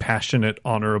passionate,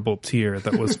 honorable tear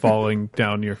that was falling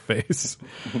down your face.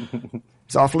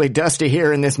 It's awfully dusty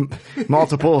here in this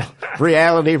multiple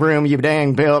reality room you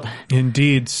dang built.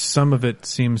 Indeed, some of it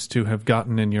seems to have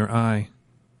gotten in your eye.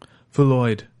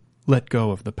 Fuloid, let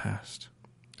go of the past.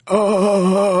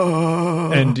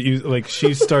 Oh. And you like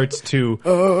she starts to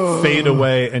fade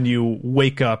away, and you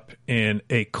wake up in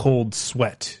a cold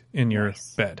sweat in your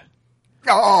bed.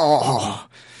 Oh,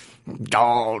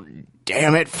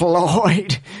 damn it,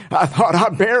 Floyd. I thought I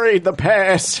buried the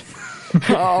past.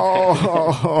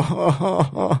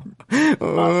 Oh.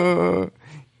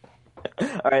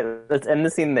 All right, let's end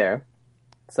the scene there.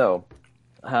 So,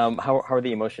 how are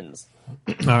the emotions?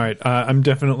 All right, I'm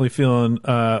definitely feeling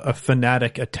a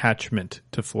fanatic attachment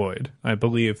to Floyd. I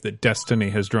believe that destiny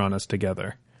has drawn us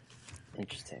together.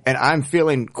 Interesting. And I'm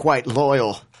feeling quite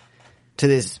loyal to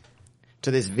this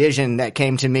vision that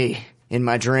came to me in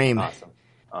my dream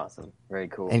Awesome. Very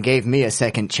cool. and gave me a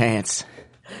second chance.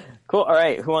 Cool. All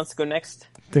right, who wants to go next?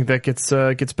 I think that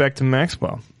gets back to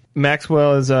Maxwell.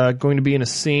 Maxwell is going to be in a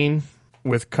scene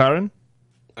with Karen.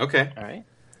 Okay. All right.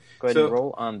 Go ahead So- and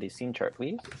roll on the scene chart,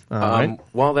 please. All right.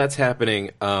 While that's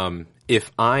happening,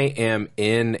 if I am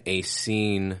in a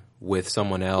scene with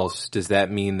someone else, does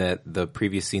that mean that the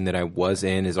previous scene that I was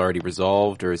in is already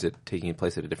resolved, or is it taking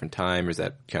place at a different time, or is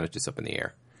that kind of just up in the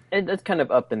air? It's kind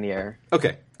of up in the air.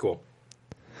 Okay, cool.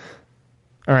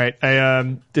 All right.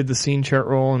 I did the scene chart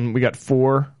roll, and we got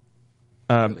 4.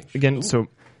 Again, so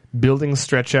buildings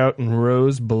stretch out in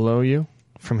rows below you.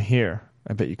 From here,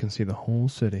 I bet you can see the whole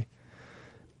city.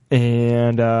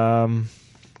 And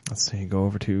let's see, go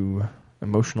over to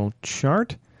emotional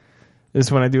chart. This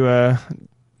is when I do a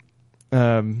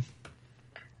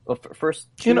Well, first,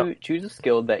 choose a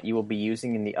skill that you will be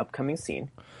using in the upcoming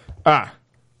scene.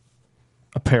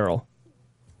 apparel.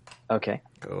 Okay.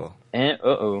 Cool. And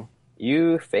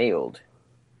you failed.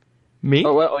 Me?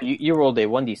 Oh well, you rolled a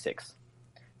 1d6.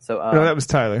 So No, that was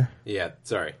Tyler. Yeah,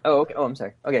 sorry. Oh, okay. Oh, I'm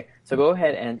sorry. Okay, so go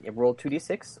ahead and roll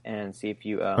 2d6 and see if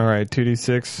you. All right,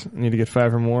 2d6. Need to get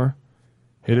 5 or more.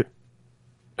 Hit it.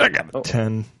 I got a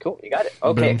 10. Cool, you got it.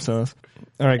 Okay. Boom sauce.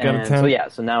 All right, got a And 10. so yeah,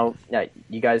 so now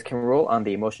you guys can roll on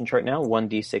the emotion chart now,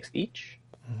 1d6 each.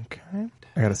 Okay.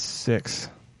 I got a 6.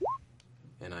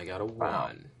 And I got a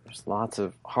 1. There's lots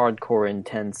of hardcore,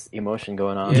 intense emotion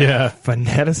going on. Yeah.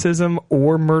 Fanaticism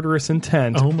or murderous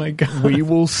intent. Oh my god. We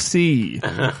will see.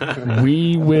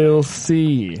 We will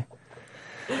see.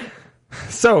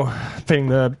 So, painting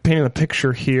the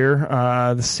picture here,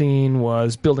 the scene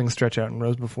was buildings stretch out in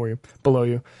rows below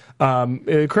you.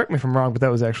 Correct me if I'm wrong, but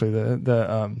that was actually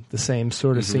the same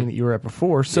sort of scene that you were at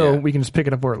before. So Yeah. we can just pick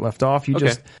it up where it left off.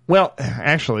 Okay.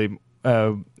 Actually,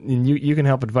 you can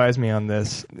help advise me on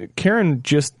this. Karen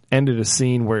just ended a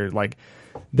scene where like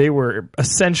they were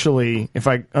essentially, if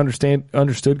I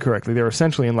understood correctly, they were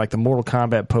essentially in like the Mortal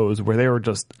Kombat pose where they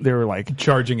were like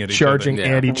Charging at each charging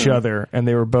other. at each other, and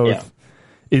they were both. Yeah.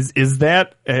 Is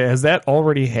that has that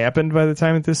already happened by the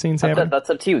time that this scene's happening? That's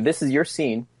up to you. This is your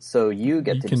scene, so you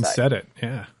get You to can decide. set it.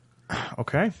 Yeah.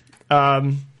 Okay,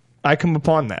 I come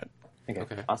upon that. Okay.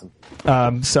 Awesome.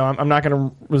 So I'm not going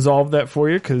to resolve that for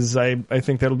you because I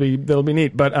think that'll be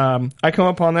neat. But I come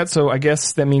upon that, so I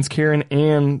guess that means Karen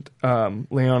and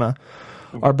Leona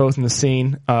are both in the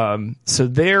scene. So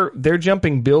they're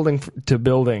jumping building to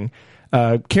building.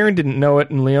 Karen didn't know it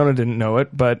and Leona didn't know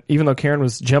it, but even though Karen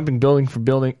was jumping building to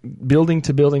building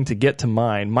to get to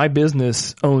mine, my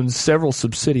business owns several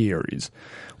subsidiaries,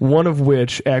 one of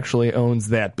which actually owns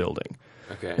that building.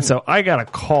 Okay. And so I got a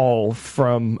call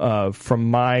from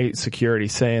my security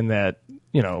saying that,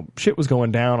 shit was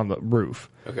going down on the roof.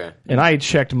 Okay. And I had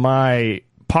checked my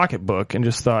pocketbook and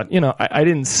just thought, I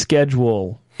didn't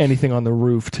schedule anything on the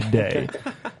roof today.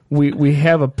 We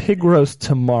have a pig roast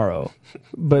tomorrow.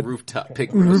 But Rooftop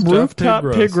pig roast. rooftop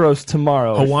pig pig roast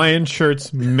tomorrow. Hawaiian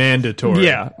shirts mandatory.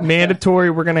 Yeah, mandatory.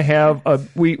 We're going to have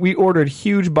we ordered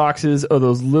huge boxes of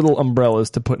those little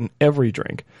umbrellas to put in every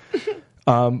drink.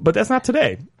 But that's not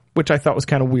today, which I thought was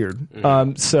kind of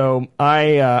weird. So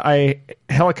I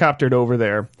helicoptered over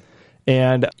there,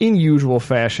 and in usual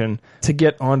fashion, to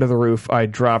get onto the roof, I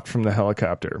dropped from the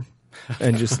helicopter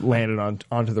and just landed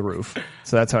onto the roof.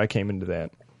 So that's how I came into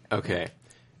that. Okay.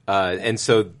 And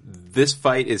so this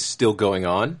fight is still going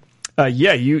on?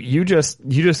 Yeah, you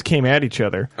just came at each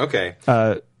other. Okay.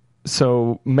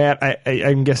 So Matt,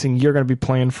 I'm guessing you're going to be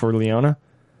playing for Leona.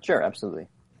 Sure, absolutely.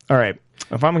 All right.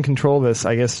 If I'm in control of this,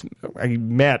 I guess,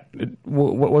 Matt,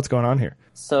 what's going on here?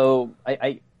 So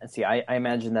I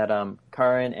imagine that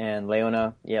Karen and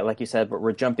Leona, yeah, like you said,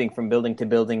 we're jumping from building to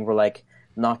building. We're like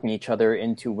knocking each other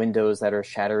into windows that are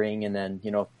shattering, and then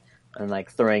and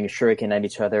like throwing a shuriken at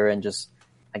each other, and just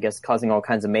I guess causing all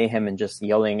kinds of mayhem and just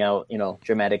yelling out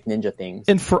dramatic ninja things.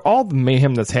 And for all the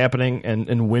mayhem that's happening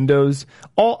and windows,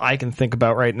 all I can think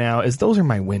about right now is those are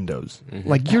my windows.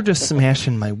 Like you're just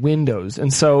smashing my windows.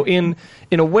 And so in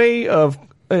a way of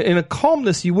in a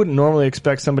calmness, you wouldn't normally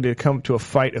expect somebody to come to a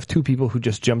fight of two people who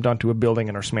just jumped onto a building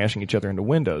and are smashing each other into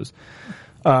windows.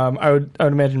 I would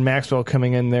imagine Maxwell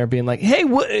coming in there being like, "Hey,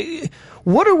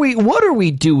 what are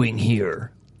we doing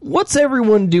here? What's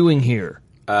everyone doing here?"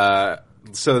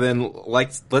 So then,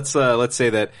 let's say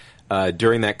that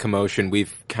during that commotion,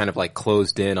 we've kind of like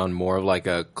closed in on more of like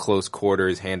a close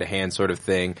quarters, hand to hand sort of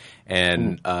thing,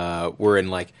 and we're in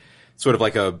like sort of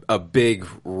like a big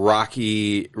I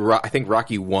think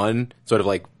Rocky 1, sort of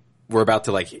like we're about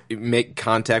to like make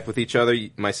contact with each other,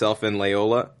 myself and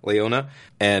Leona,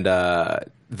 and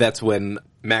that's when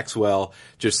Maxwell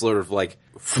just sort of like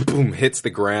boom hits the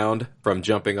ground from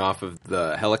jumping off of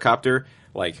the helicopter,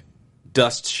 like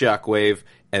dust shockwave,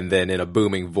 and then in a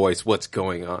booming voice, "What's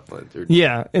going on?"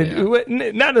 Not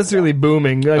necessarily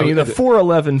booming. I mean, the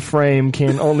 411 frame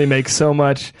can only make so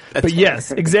much. But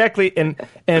yes, exactly. And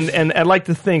I'd like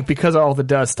to think, because of all the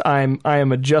dust, I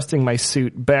am adjusting my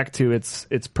suit back to its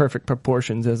perfect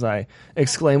proportions as I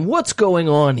exclaim, "What's going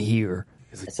on here?"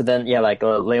 So then,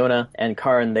 Leona and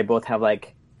Karin, they both have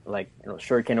like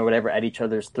shuriken or whatever at each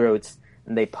other's throats,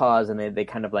 and they pause and they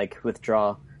kind of like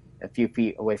withdraw a few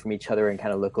feet away from each other and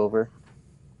kind of look over.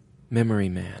 Memory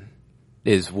Man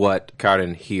is what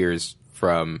Karin hears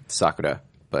from Sakura,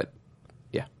 but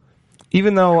yeah.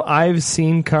 Even though I've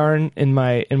seen Karin in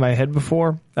my head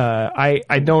before,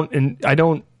 I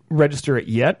don't register it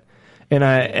yet,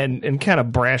 and kind of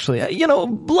brashly,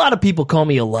 a lot of people call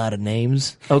me a lot of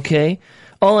names. Okay,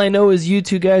 all I know is you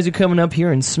two guys are coming up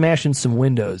here and smashing some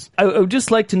windows. I would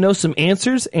just like to know some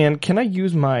answers, and can I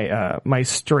use my my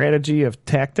strategy of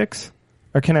tactics?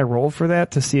 Or can I roll for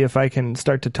that to see if I can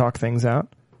start to talk things out?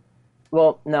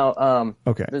 Well, now,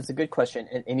 okay. That's a good question.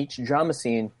 In each drama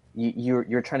scene,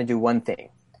 you're trying to do one thing,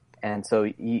 and so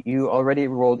you already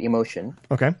rolled emotion.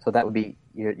 Okay. So that would be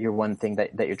your one thing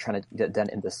that you're trying to get done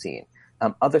in the scene.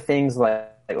 Other things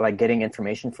like getting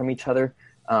information from each other.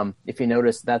 If you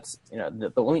notice, that's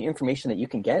the only information that you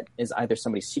can get is either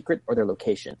somebody's secret or their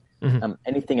location. Mm-hmm.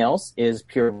 Anything else is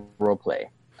pure role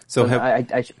play. So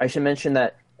I should mention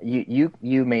that.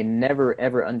 You may never,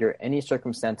 ever, under any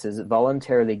circumstances,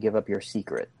 voluntarily give up your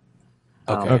secret.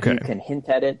 Okay. You can hint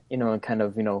at it, and kind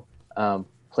of,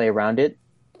 play around it.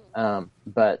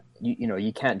 But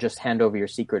you can't just hand over your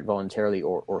secret voluntarily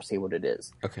or say what it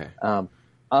is. Okay.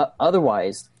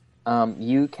 Otherwise,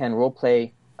 you can role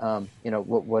play,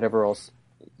 whatever else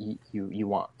you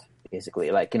want,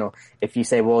 basically. Like, if you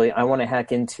say, well, I want to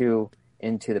hack into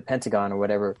the Pentagon or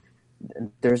whatever,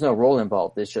 there's no role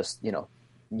involved. It's just,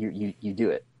 you do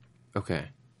it. Okay.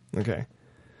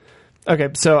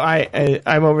 So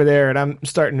I'm over there and I'm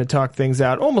starting to talk things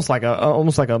out, almost like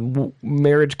a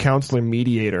marriage counselor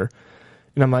mediator,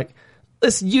 and I'm like,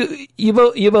 listen, you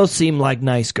both seem like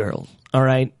nice girls, all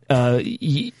right.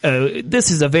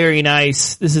 This is a very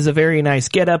nice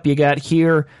get up you got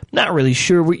here. Not really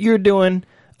sure what you're doing.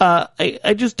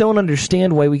 I just don't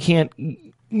understand why we can't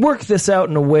work this out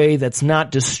in a way that's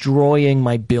not destroying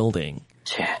my building.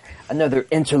 Another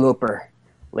interloper,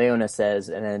 Leona says,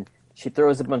 and then she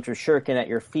throws a bunch of shuriken at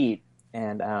your feet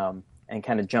and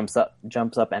kind of jumps up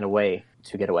and away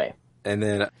to get away. And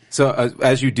then,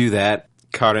 as you do that,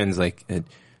 Karin's like,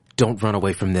 "Don't run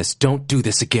away from this. Don't do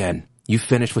this again. You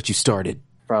finish what you started."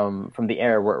 From the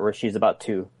air where she's about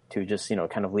to just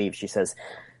kind of leave, she says,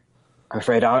 "I'm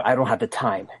afraid I don't have the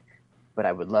time, but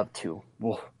I would love to.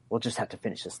 We'll just have to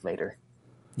finish this later."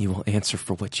 "You will answer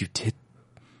for what you did,"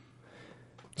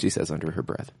 she says under her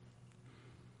breath.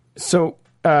 So,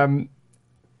 so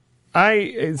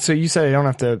you said I don't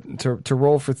have to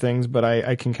roll for things, but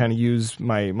I can kind of use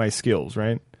my skills,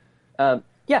 right?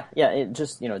 Yeah.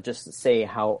 Just say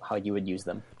how you would use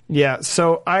them. Yeah.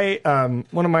 So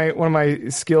one of my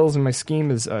skills in my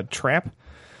scheme is trap.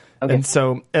 Okay. And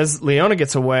so as Leona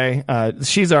gets away,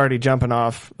 she's already jumping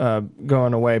off,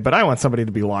 going away, but I want somebody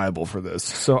to be liable for this.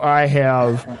 So I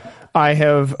have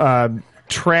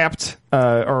trapped,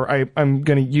 I'm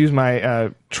going to use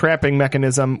my trapping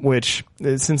mechanism, which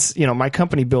since my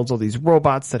company builds all these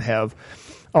robots that have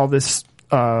all this.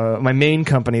 My main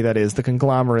company, that is the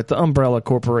conglomerate, the Umbrella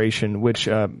Corporation, which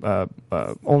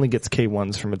only gets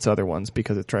K1s from its other ones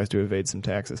because it tries to evade some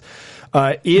taxes.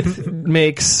 It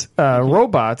makes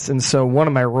robots, and so one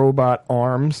of my robot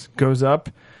arms goes up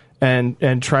and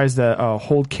tries to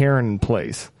hold Karen in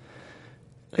place.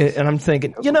 And I'm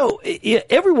thinking,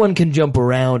 everyone can jump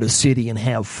around a city and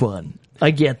have fun.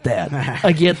 I get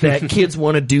that. Kids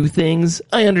want to do things.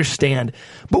 I understand.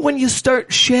 But when you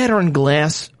start shattering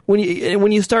glass,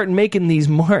 when you start making these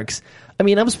marks, I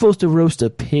mean, I'm supposed to roast a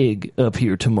pig up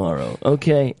here tomorrow,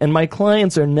 okay? And my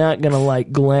clients are not going to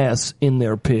like glass in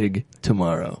their pig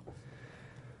tomorrow.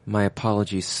 My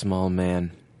apologies, small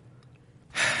man.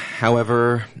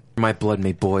 However, my blood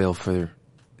may boil for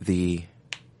the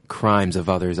crimes of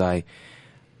others. I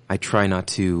try not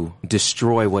to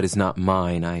destroy what is not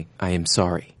mine. I am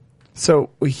sorry. So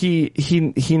he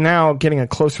now, getting a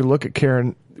closer look at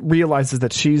Karen, realizes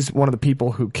that she's one of the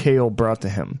people who Kale brought to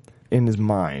him in his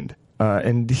mind.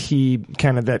 And he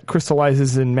kind of, that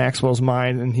crystallizes in Maxwell's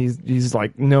mind, and he's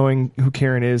like knowing who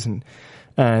Karen is,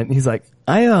 and he's like,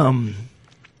 I don't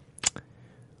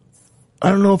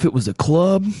know if it was a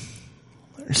club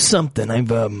or something.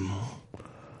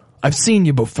 I've seen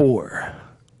you before.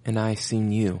 And I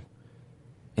seen you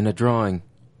in a drawing.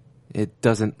 It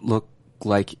doesn't look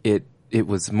like it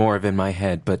was more of in my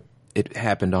head, but it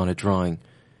happened on a drawing.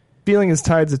 Feeling his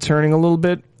tides are turning a little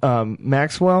bit,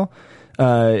 Maxwell,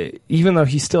 even though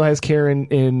he still has Karen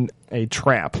in a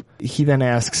trap, he then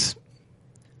asks,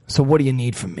 so what do you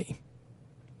need from me?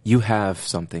 You have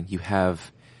something. You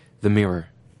have the mirror.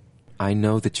 I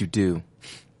know that you do.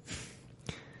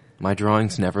 My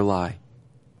drawings never lie.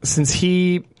 Since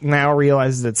he now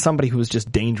realizes that somebody who was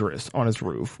just dangerous on his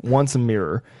roof wants a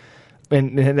mirror,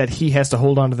 and that he has to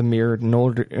hold on to the mirror in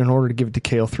order to give it to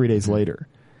Kale 3 days later,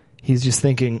 he's just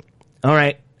thinking, all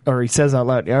right, or he says out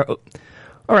loud, all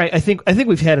right, I think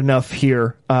we've had enough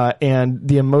here, and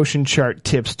the emotion chart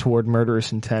tips toward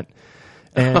murderous intent,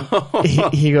 and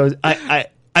he goes, I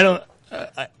don't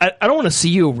want to see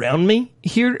you around me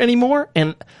here anymore,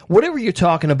 and whatever you're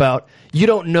talking about, you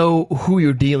don't know who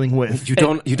you're dealing with. You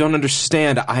don't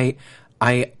understand.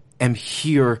 I am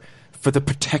here for the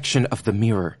protection of the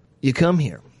mirror. You come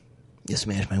here, you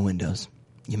smash my windows,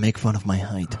 you make fun of my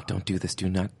height. Oh, don't do this. Do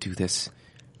not do this.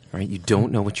 All right? You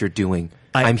don't know what you're doing.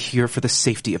 I'm here for the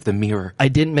safety of the mirror. I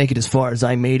didn't make it as far as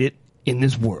I made it in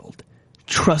this world,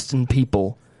 trusting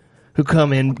people who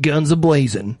come in guns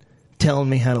a-blazing, telling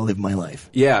me how to live my life.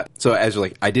 Yeah. So as you're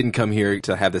like, I didn't come here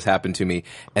to have this happen to me,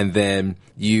 and then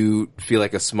you feel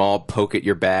like a small poke at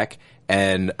your back,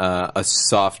 and a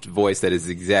soft voice that is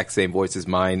the exact same voice as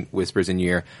mine whispers in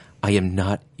your ear, I am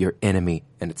not your enemy,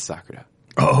 and it's Sakura.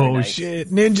 Oh, nice.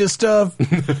 shit. Ninja stuff.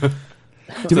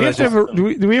 Do we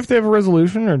have to have a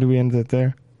resolution, or do we end it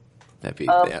there? That'd be,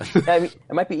 yeah. I mean,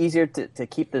 it might be easier to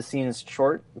keep the scenes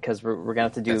short because we're going to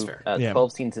have to do That's fair.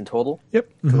 12 scenes in total.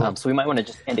 Yep. So we might want to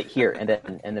just end it here and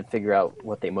then figure out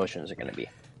what the emotions are going to be.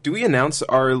 Do we announce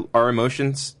our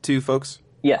emotions to folks?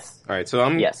 Yes. All right. So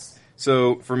Yes.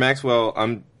 So for Maxwell,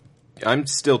 I'm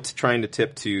still trying to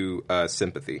tip to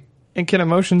sympathy. And can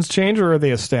emotions change, or are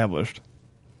they established?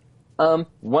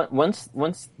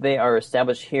 Once they are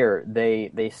established here,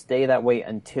 they stay that way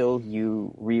until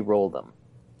you re-roll them.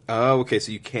 Oh, okay.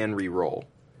 So you can re-roll.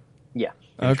 Yeah.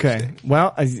 Okay.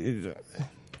 Well,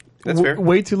 That's fair.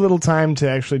 way too little time to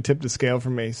actually tip the scale for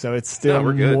me, so it's still No,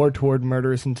 we're good. more toward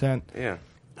murderous intent. Yeah.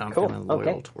 I'm Cool. kind of loyal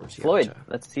Okay. towards you. Floyd,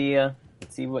 let's see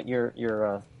what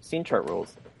your scene chart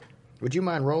rolls. Would you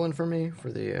mind rolling for me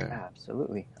for the?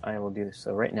 Absolutely. I will do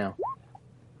so right now.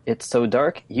 It's so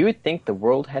dark, you would think the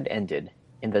world had ended.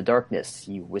 In the darkness,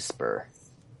 you whisper.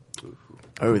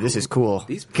 Oh, this is cool.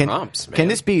 These prompts, man. Can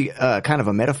this be kind of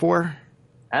a metaphor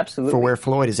Absolutely. for where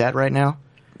Floyd is at right now?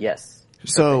 Yes.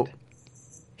 So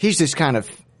he's just kind of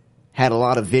had a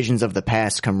lot of visions of the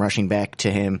past come rushing back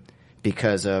to him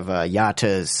because of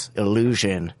Yata's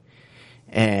illusion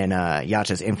and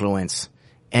Yata's influence.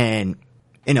 And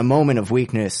in a moment of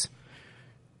weakness,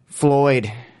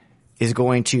 Floyd is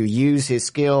going to use his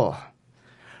skill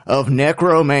of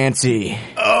necromancy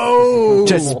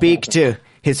to speak to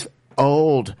his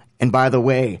old and, by the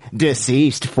way,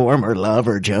 deceased former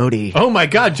lover, Jody. Oh my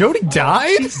god, Jody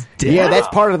died? Yeah, that's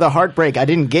part of the heartbreak. I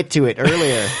didn't get to it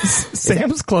earlier.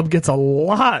 Sam's Club gets a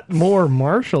lot more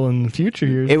martial in the future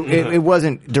years. It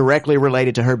wasn't directly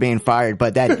related to her being fired,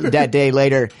 but that day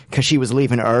later, because she was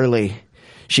leaving early,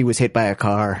 she was hit by a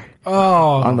car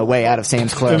on the way out of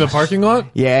Sam's Club. In the parking lot?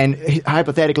 Yeah, and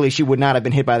hypothetically, she would not have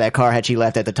been hit by that car had she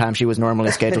left at the time she was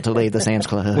normally scheduled to leave the Sam's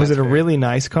Club. Was it a really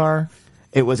nice car?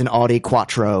 It was an Audi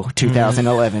Quattro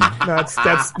 2011.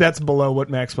 That's below what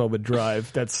Maxwell would drive.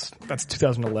 That's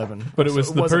 2011. But it was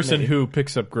So the wasn't person me. who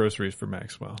picks up groceries for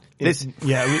Maxwell. This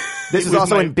Yeah, this is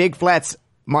also in Big Flats,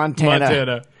 Montana.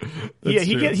 Montana. yeah. That's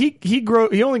He true.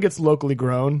 he only gets locally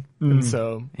grown, and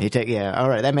so All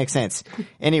right, that makes sense.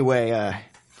 Anyway,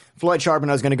 Floyd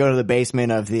Charbonneau is going to go to the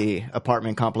basement of the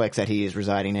apartment complex that he is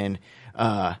residing in,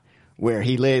 where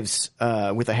he lives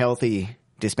with a healthy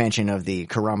suspension of the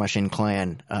Karamashin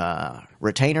clan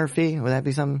retainer fee. Would that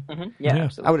be something? Mm-hmm. Yeah, Yeah.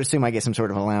 absolutely. I would assume I get some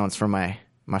sort of allowance from my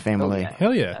family. Yeah.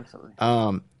 Hell yeah.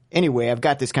 Absolutely. Anyway, I've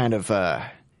got this kind of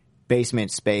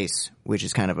basement space, which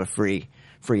is kind of a free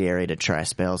free area to try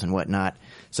spells and whatnot.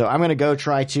 So I'm going to go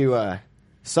try to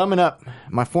summon up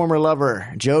my former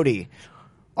lover, Jody,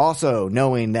 also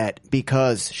knowing that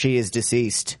because she is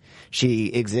deceased, she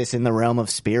exists in the realm of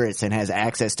spirits and has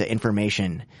access to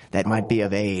information that might be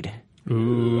of aid.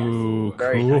 Ooh,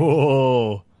 Very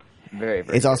cool. Very,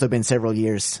 very It's also been several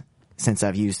years since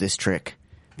I've used this trick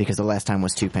because the last time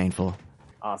was too painful.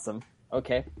 awesome.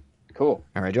 Okay, cool.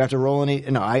 All right, do I have to roll any?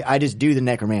 No, I just do the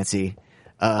necromancy.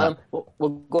 We'll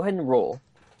go ahead and roll,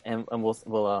 and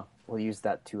we'll use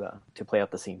that to play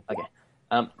out the scene. Okay.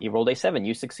 You rolled a 7.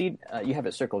 You succeed. You have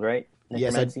it circled, right?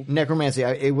 Necromancy? Yes, necromancy.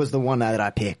 It was the one that I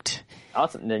picked.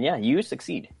 Awesome. Then yeah, you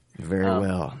succeed. Very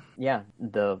well. Yeah,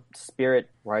 the spirit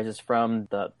rises from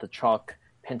the chalk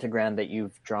pentagram that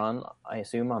you've drawn, I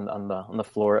assume, on the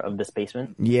floor of this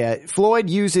basement. Yeah, Floyd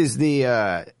uses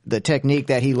the technique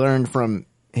that he learned from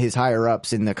his higher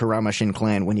ups in the Karamashin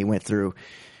clan when he went through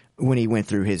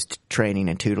his training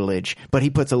and tutelage, but he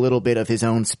puts a little bit of his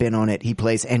own spin on it. He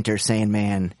plays Enter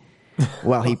Sandman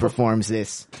while he performs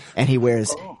this, and he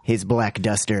wears his black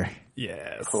duster.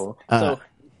 Yes. Cool. So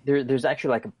there's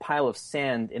actually like a pile of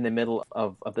sand in the middle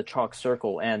of the chalk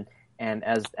circle, and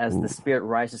as the spirit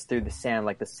rises through the sand,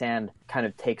 like the sand kind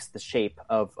of takes the shape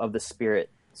of the spirit.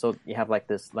 So you have like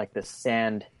this Oh,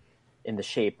 sand in the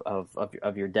shape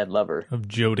of your dead lover. Of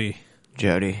Jody.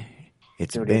 Jody,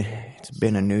 it's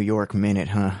been a New York minute,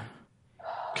 huh?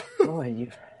 Boy,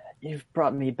 you've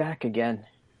brought me back again.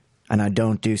 And I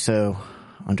don't do so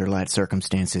under light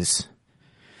circumstances.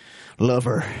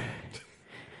 Lover,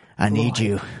 I need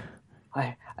you.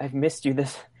 I've missed you.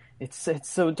 It's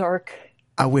so dark.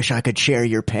 I wish I could share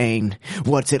your pain.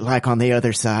 What's it like on the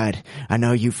other side? I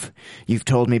know you've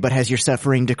told me, but has your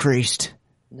suffering decreased?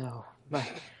 No,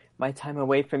 my time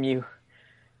away from you,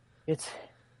 it's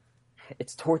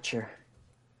torture.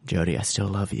 Jody, I still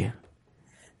love you.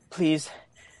 Please,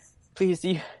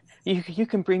 you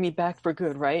can bring me back for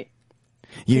good, right?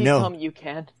 You Please know, tell me you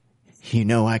can. you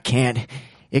know I can't.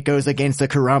 It goes against the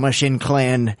Karamashin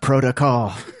clan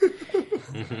protocol.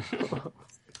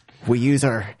 We use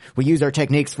our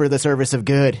techniques for the service of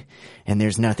good, and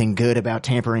there's nothing good about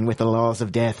tampering with the laws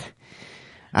of death.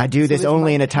 I do this is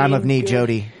only my in a time of pain need, good?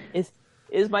 Jody.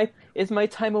 Is my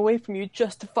time away from you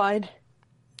justified?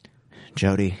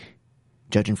 Jody,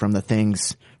 judging from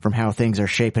how things are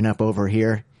shaping up over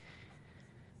here,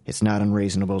 it's not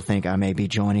unreasonable to think I may be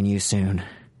joining you soon.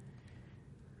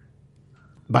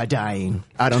 By dying.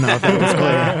 I don't know if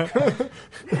that was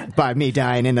clear. By me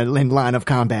dying in line of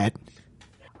combat.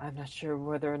 I'm not sure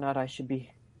whether or not I should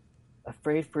be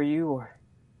afraid for you or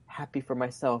happy for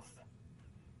myself.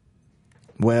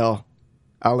 Well,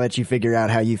 I'll let you figure out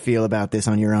how you feel about this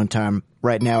on your own time.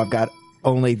 Right now, I've got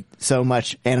only so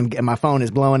much, and my phone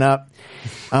is blowing up.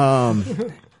 Let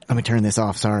me turn this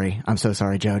off. Sorry. I'm so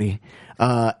sorry, Jody.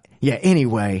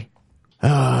 Anyway.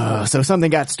 So something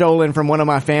got stolen from one of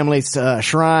my family's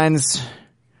shrines.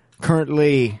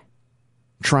 Currently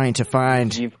trying to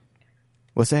find...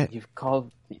 What's that? You've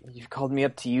called me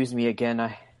up to use me again.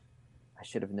 I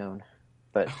should have known,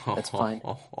 but that's fine.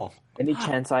 Any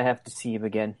chance I have to see you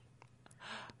again?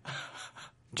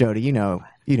 Jody, you know,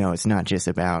 it's not just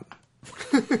about.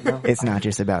 It's not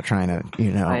just about trying to,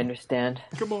 I understand.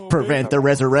 prevent the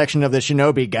resurrection of the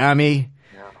Shinobigami,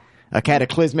 a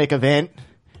cataclysmic event.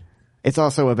 It's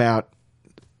also about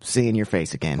seeing your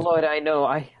face again. Floyd, I know.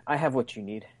 I have what you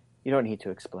need. You don't need to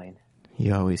explain.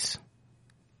 You always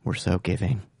were so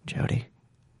giving, Jody.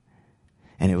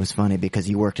 And it was funny because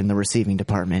you worked in the receiving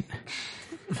department.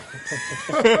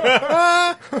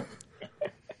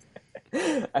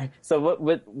 So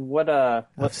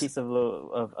what piece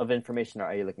of information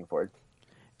are you looking for?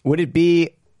 Would it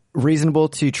be reasonable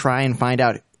to try and find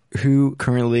out who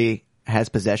currently has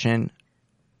possession?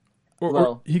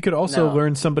 Or he could also no.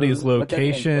 learn somebody's Look at the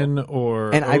location info.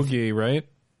 or And Ogie, right?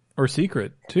 Or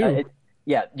secret, too.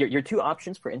 Your two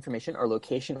options for information are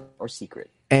location or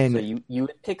secret. And so you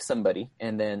would pick somebody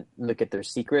and then look at their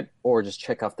secret or just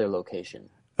check off their location.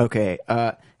 okay,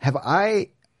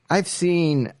 I've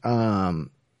seen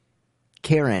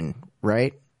Karen,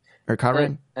 right? Or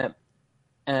Karen?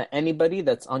 Anybody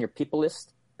that's on your people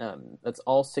list, that's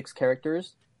all 6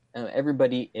 characters.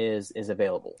 Everybody is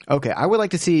available. Okay, I would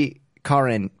like to see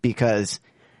Karen because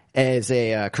as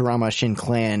a Karamashin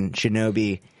clan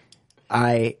shinobi,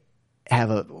 I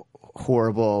have a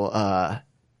horrible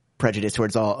prejudice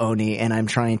towards all Oni, and I'm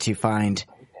trying to find...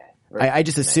 Right. I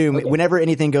just assume whenever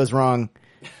anything goes wrong,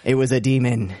 it was a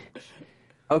demon.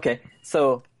 Okay,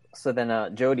 so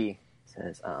then Jody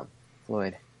says,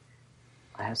 Floyd,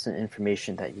 I have some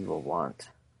information that you will want.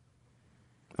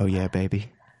 Oh yeah,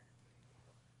 baby.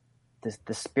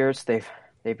 The spirits, they've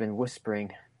They've been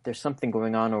whispering. There's something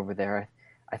going on over there.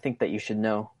 I think that you should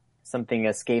know. Something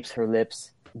escapes her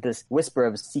lips. This whisper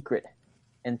of secret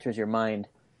enters your mind.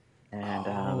 And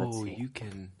let's see. you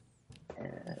can.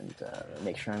 And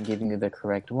make sure I'm giving you the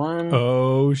correct one.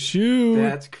 Oh, shoot.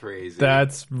 That's crazy.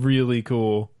 That's really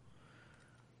cool.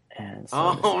 And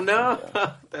so Oh no,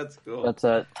 that's cool. that's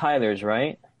Tyler's,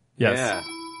 right? Yes. Yeah.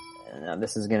 And now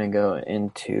this is going to go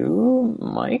into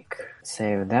Mike.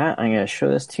 Save that. I'm going to show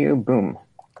this to you. Boom.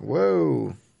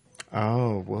 Whoa.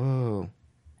 Oh, whoa.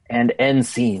 And end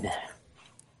scene.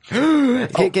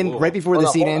 Can right before the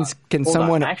scene ends, can Hold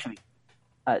someone... on. Actually,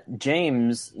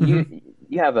 James,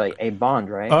 you have a bond,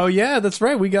 right? Oh, yeah, that's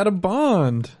right. We got a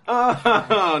bond.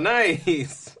 Oh,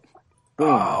 nice.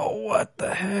 Oh, what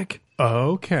the heck?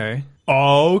 Okay.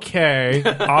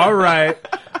 All right.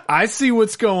 I see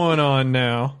what's going on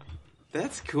now.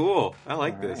 That's cool. I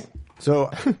like this.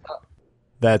 So,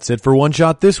 That's it for One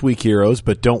Shot this week, heroes,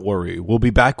 but don't worry. We'll be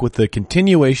back with the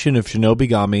continuation of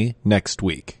Shinobigami next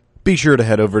week. Be sure to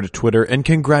head over to Twitter and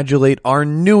congratulate our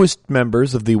newest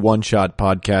members of the One Shot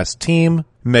podcast team,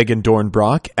 Megan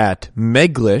Dornbrock at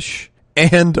Meglish,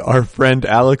 and our friend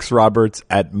Alex Roberts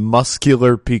at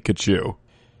Muscular Pikachu.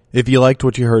 If you liked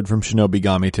what you heard from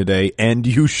Shinobigami today, and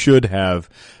you should have,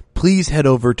 please head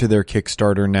over to their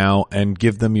Kickstarter now and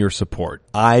give them your support.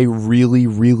 I really,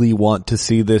 really want to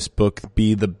see this book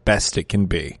be the best it can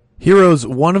be. Heroes,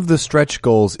 one of the stretch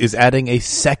goals is adding a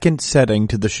second setting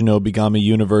to the Shinobigami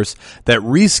universe that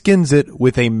reskins it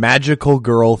with a magical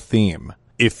girl theme.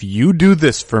 If you do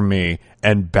this for me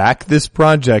and back this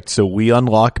project so we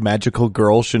unlock magical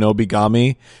girl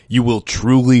Shinobigami, you will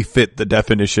truly fit the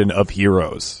definition of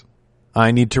heroes.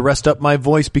 I need to rest up my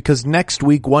voice because next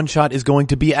week One Shot is going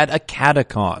to be at a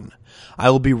catacon. I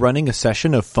will be running a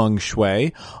session of Feng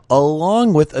Shui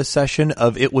along with a session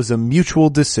of It Was a Mutual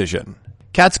Decision.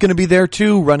 Kat's going to be there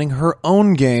too, running her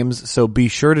own games, so be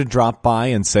sure to drop by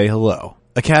and say hello.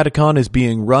 A catacon is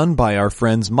being run by our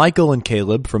friends Michael and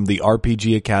Caleb from the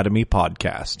RPG Academy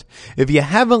podcast. If you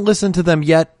haven't listened to them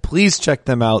yet, please check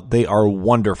them out. They are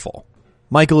wonderful.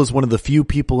 Michael is one of the few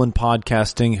people in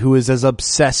podcasting who is as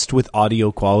obsessed with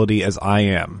audio quality as I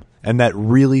am, and that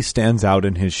really stands out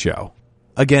in his show.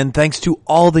 Again, thanks to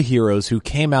all the heroes who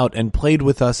came out and played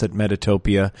with us at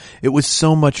Metatopia. It was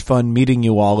so much fun meeting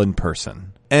you all in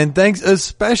person. And thanks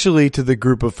especially to the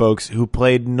group of folks who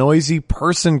played noisy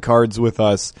person cards with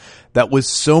us. That was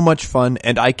so much fun,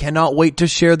 and I cannot wait to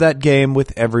share that game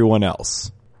with everyone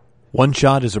else. One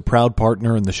Shot is a proud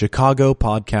partner in the Chicago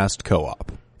Podcast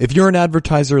Co-op. If you're an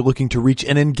advertiser looking to reach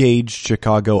an engaged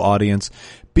Chicago audience,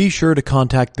 be sure to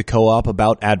contact the co-op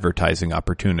about advertising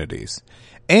opportunities.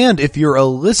 And if you're a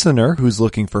listener who's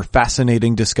looking for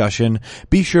fascinating discussion,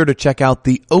 be sure to check out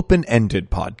the Open-Ended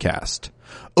podcast.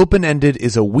 Open-Ended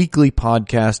is a weekly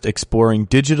podcast exploring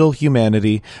digital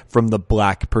humanity from the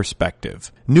Black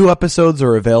perspective. New episodes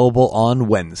are available on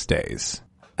Wednesdays.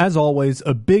 As always,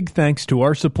 a big thanks to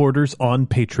our supporters on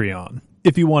Patreon.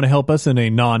 If you want to help us in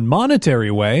a non-monetary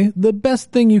way, the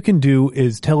best thing you can do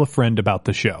is tell a friend about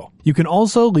the show. You can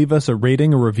also leave us a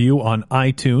rating or review on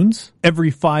iTunes.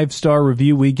 Every 5-star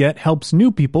review we get helps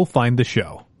new people find the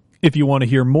show. If you want to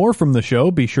hear more from the show,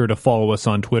 be sure to follow us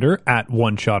on Twitter at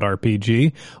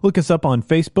OneShotRPG. Look us up on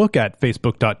Facebook at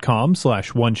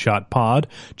facebook.com/OneShotPod.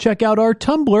 Check out our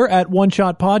Tumblr at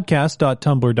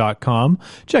OneShotPodcast.tumblr.com.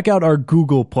 Check out our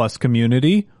Google Plus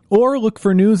community, or look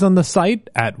for news on the site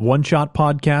at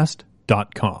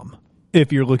OneShotPodcast.com.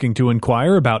 If you're looking to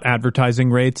inquire about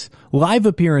advertising rates, live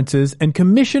appearances, and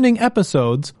commissioning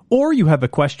episodes, or you have a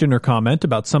question or comment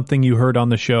about something you heard on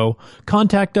the show,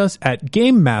 contact us at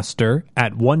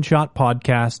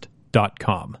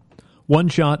GameMaster@OneShotPodcast.com. One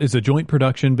Shot is a joint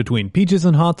production between Peaches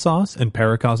and Hot Sauce and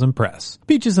Paracosm Press.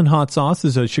 Peaches and Hot Sauce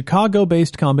is a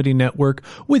Chicago-based comedy network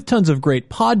with tons of great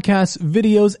podcasts,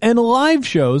 videos, and live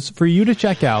shows for you to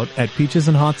check out at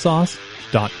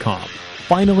peachesandhotsauce.com.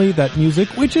 Finally, that music,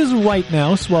 which is right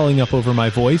now swelling up over my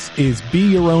voice, is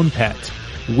Be Your Own Pet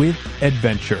with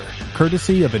Adventure,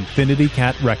 courtesy of Infinity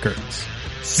Cat Records.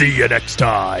 See you next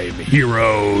time,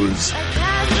 heroes! A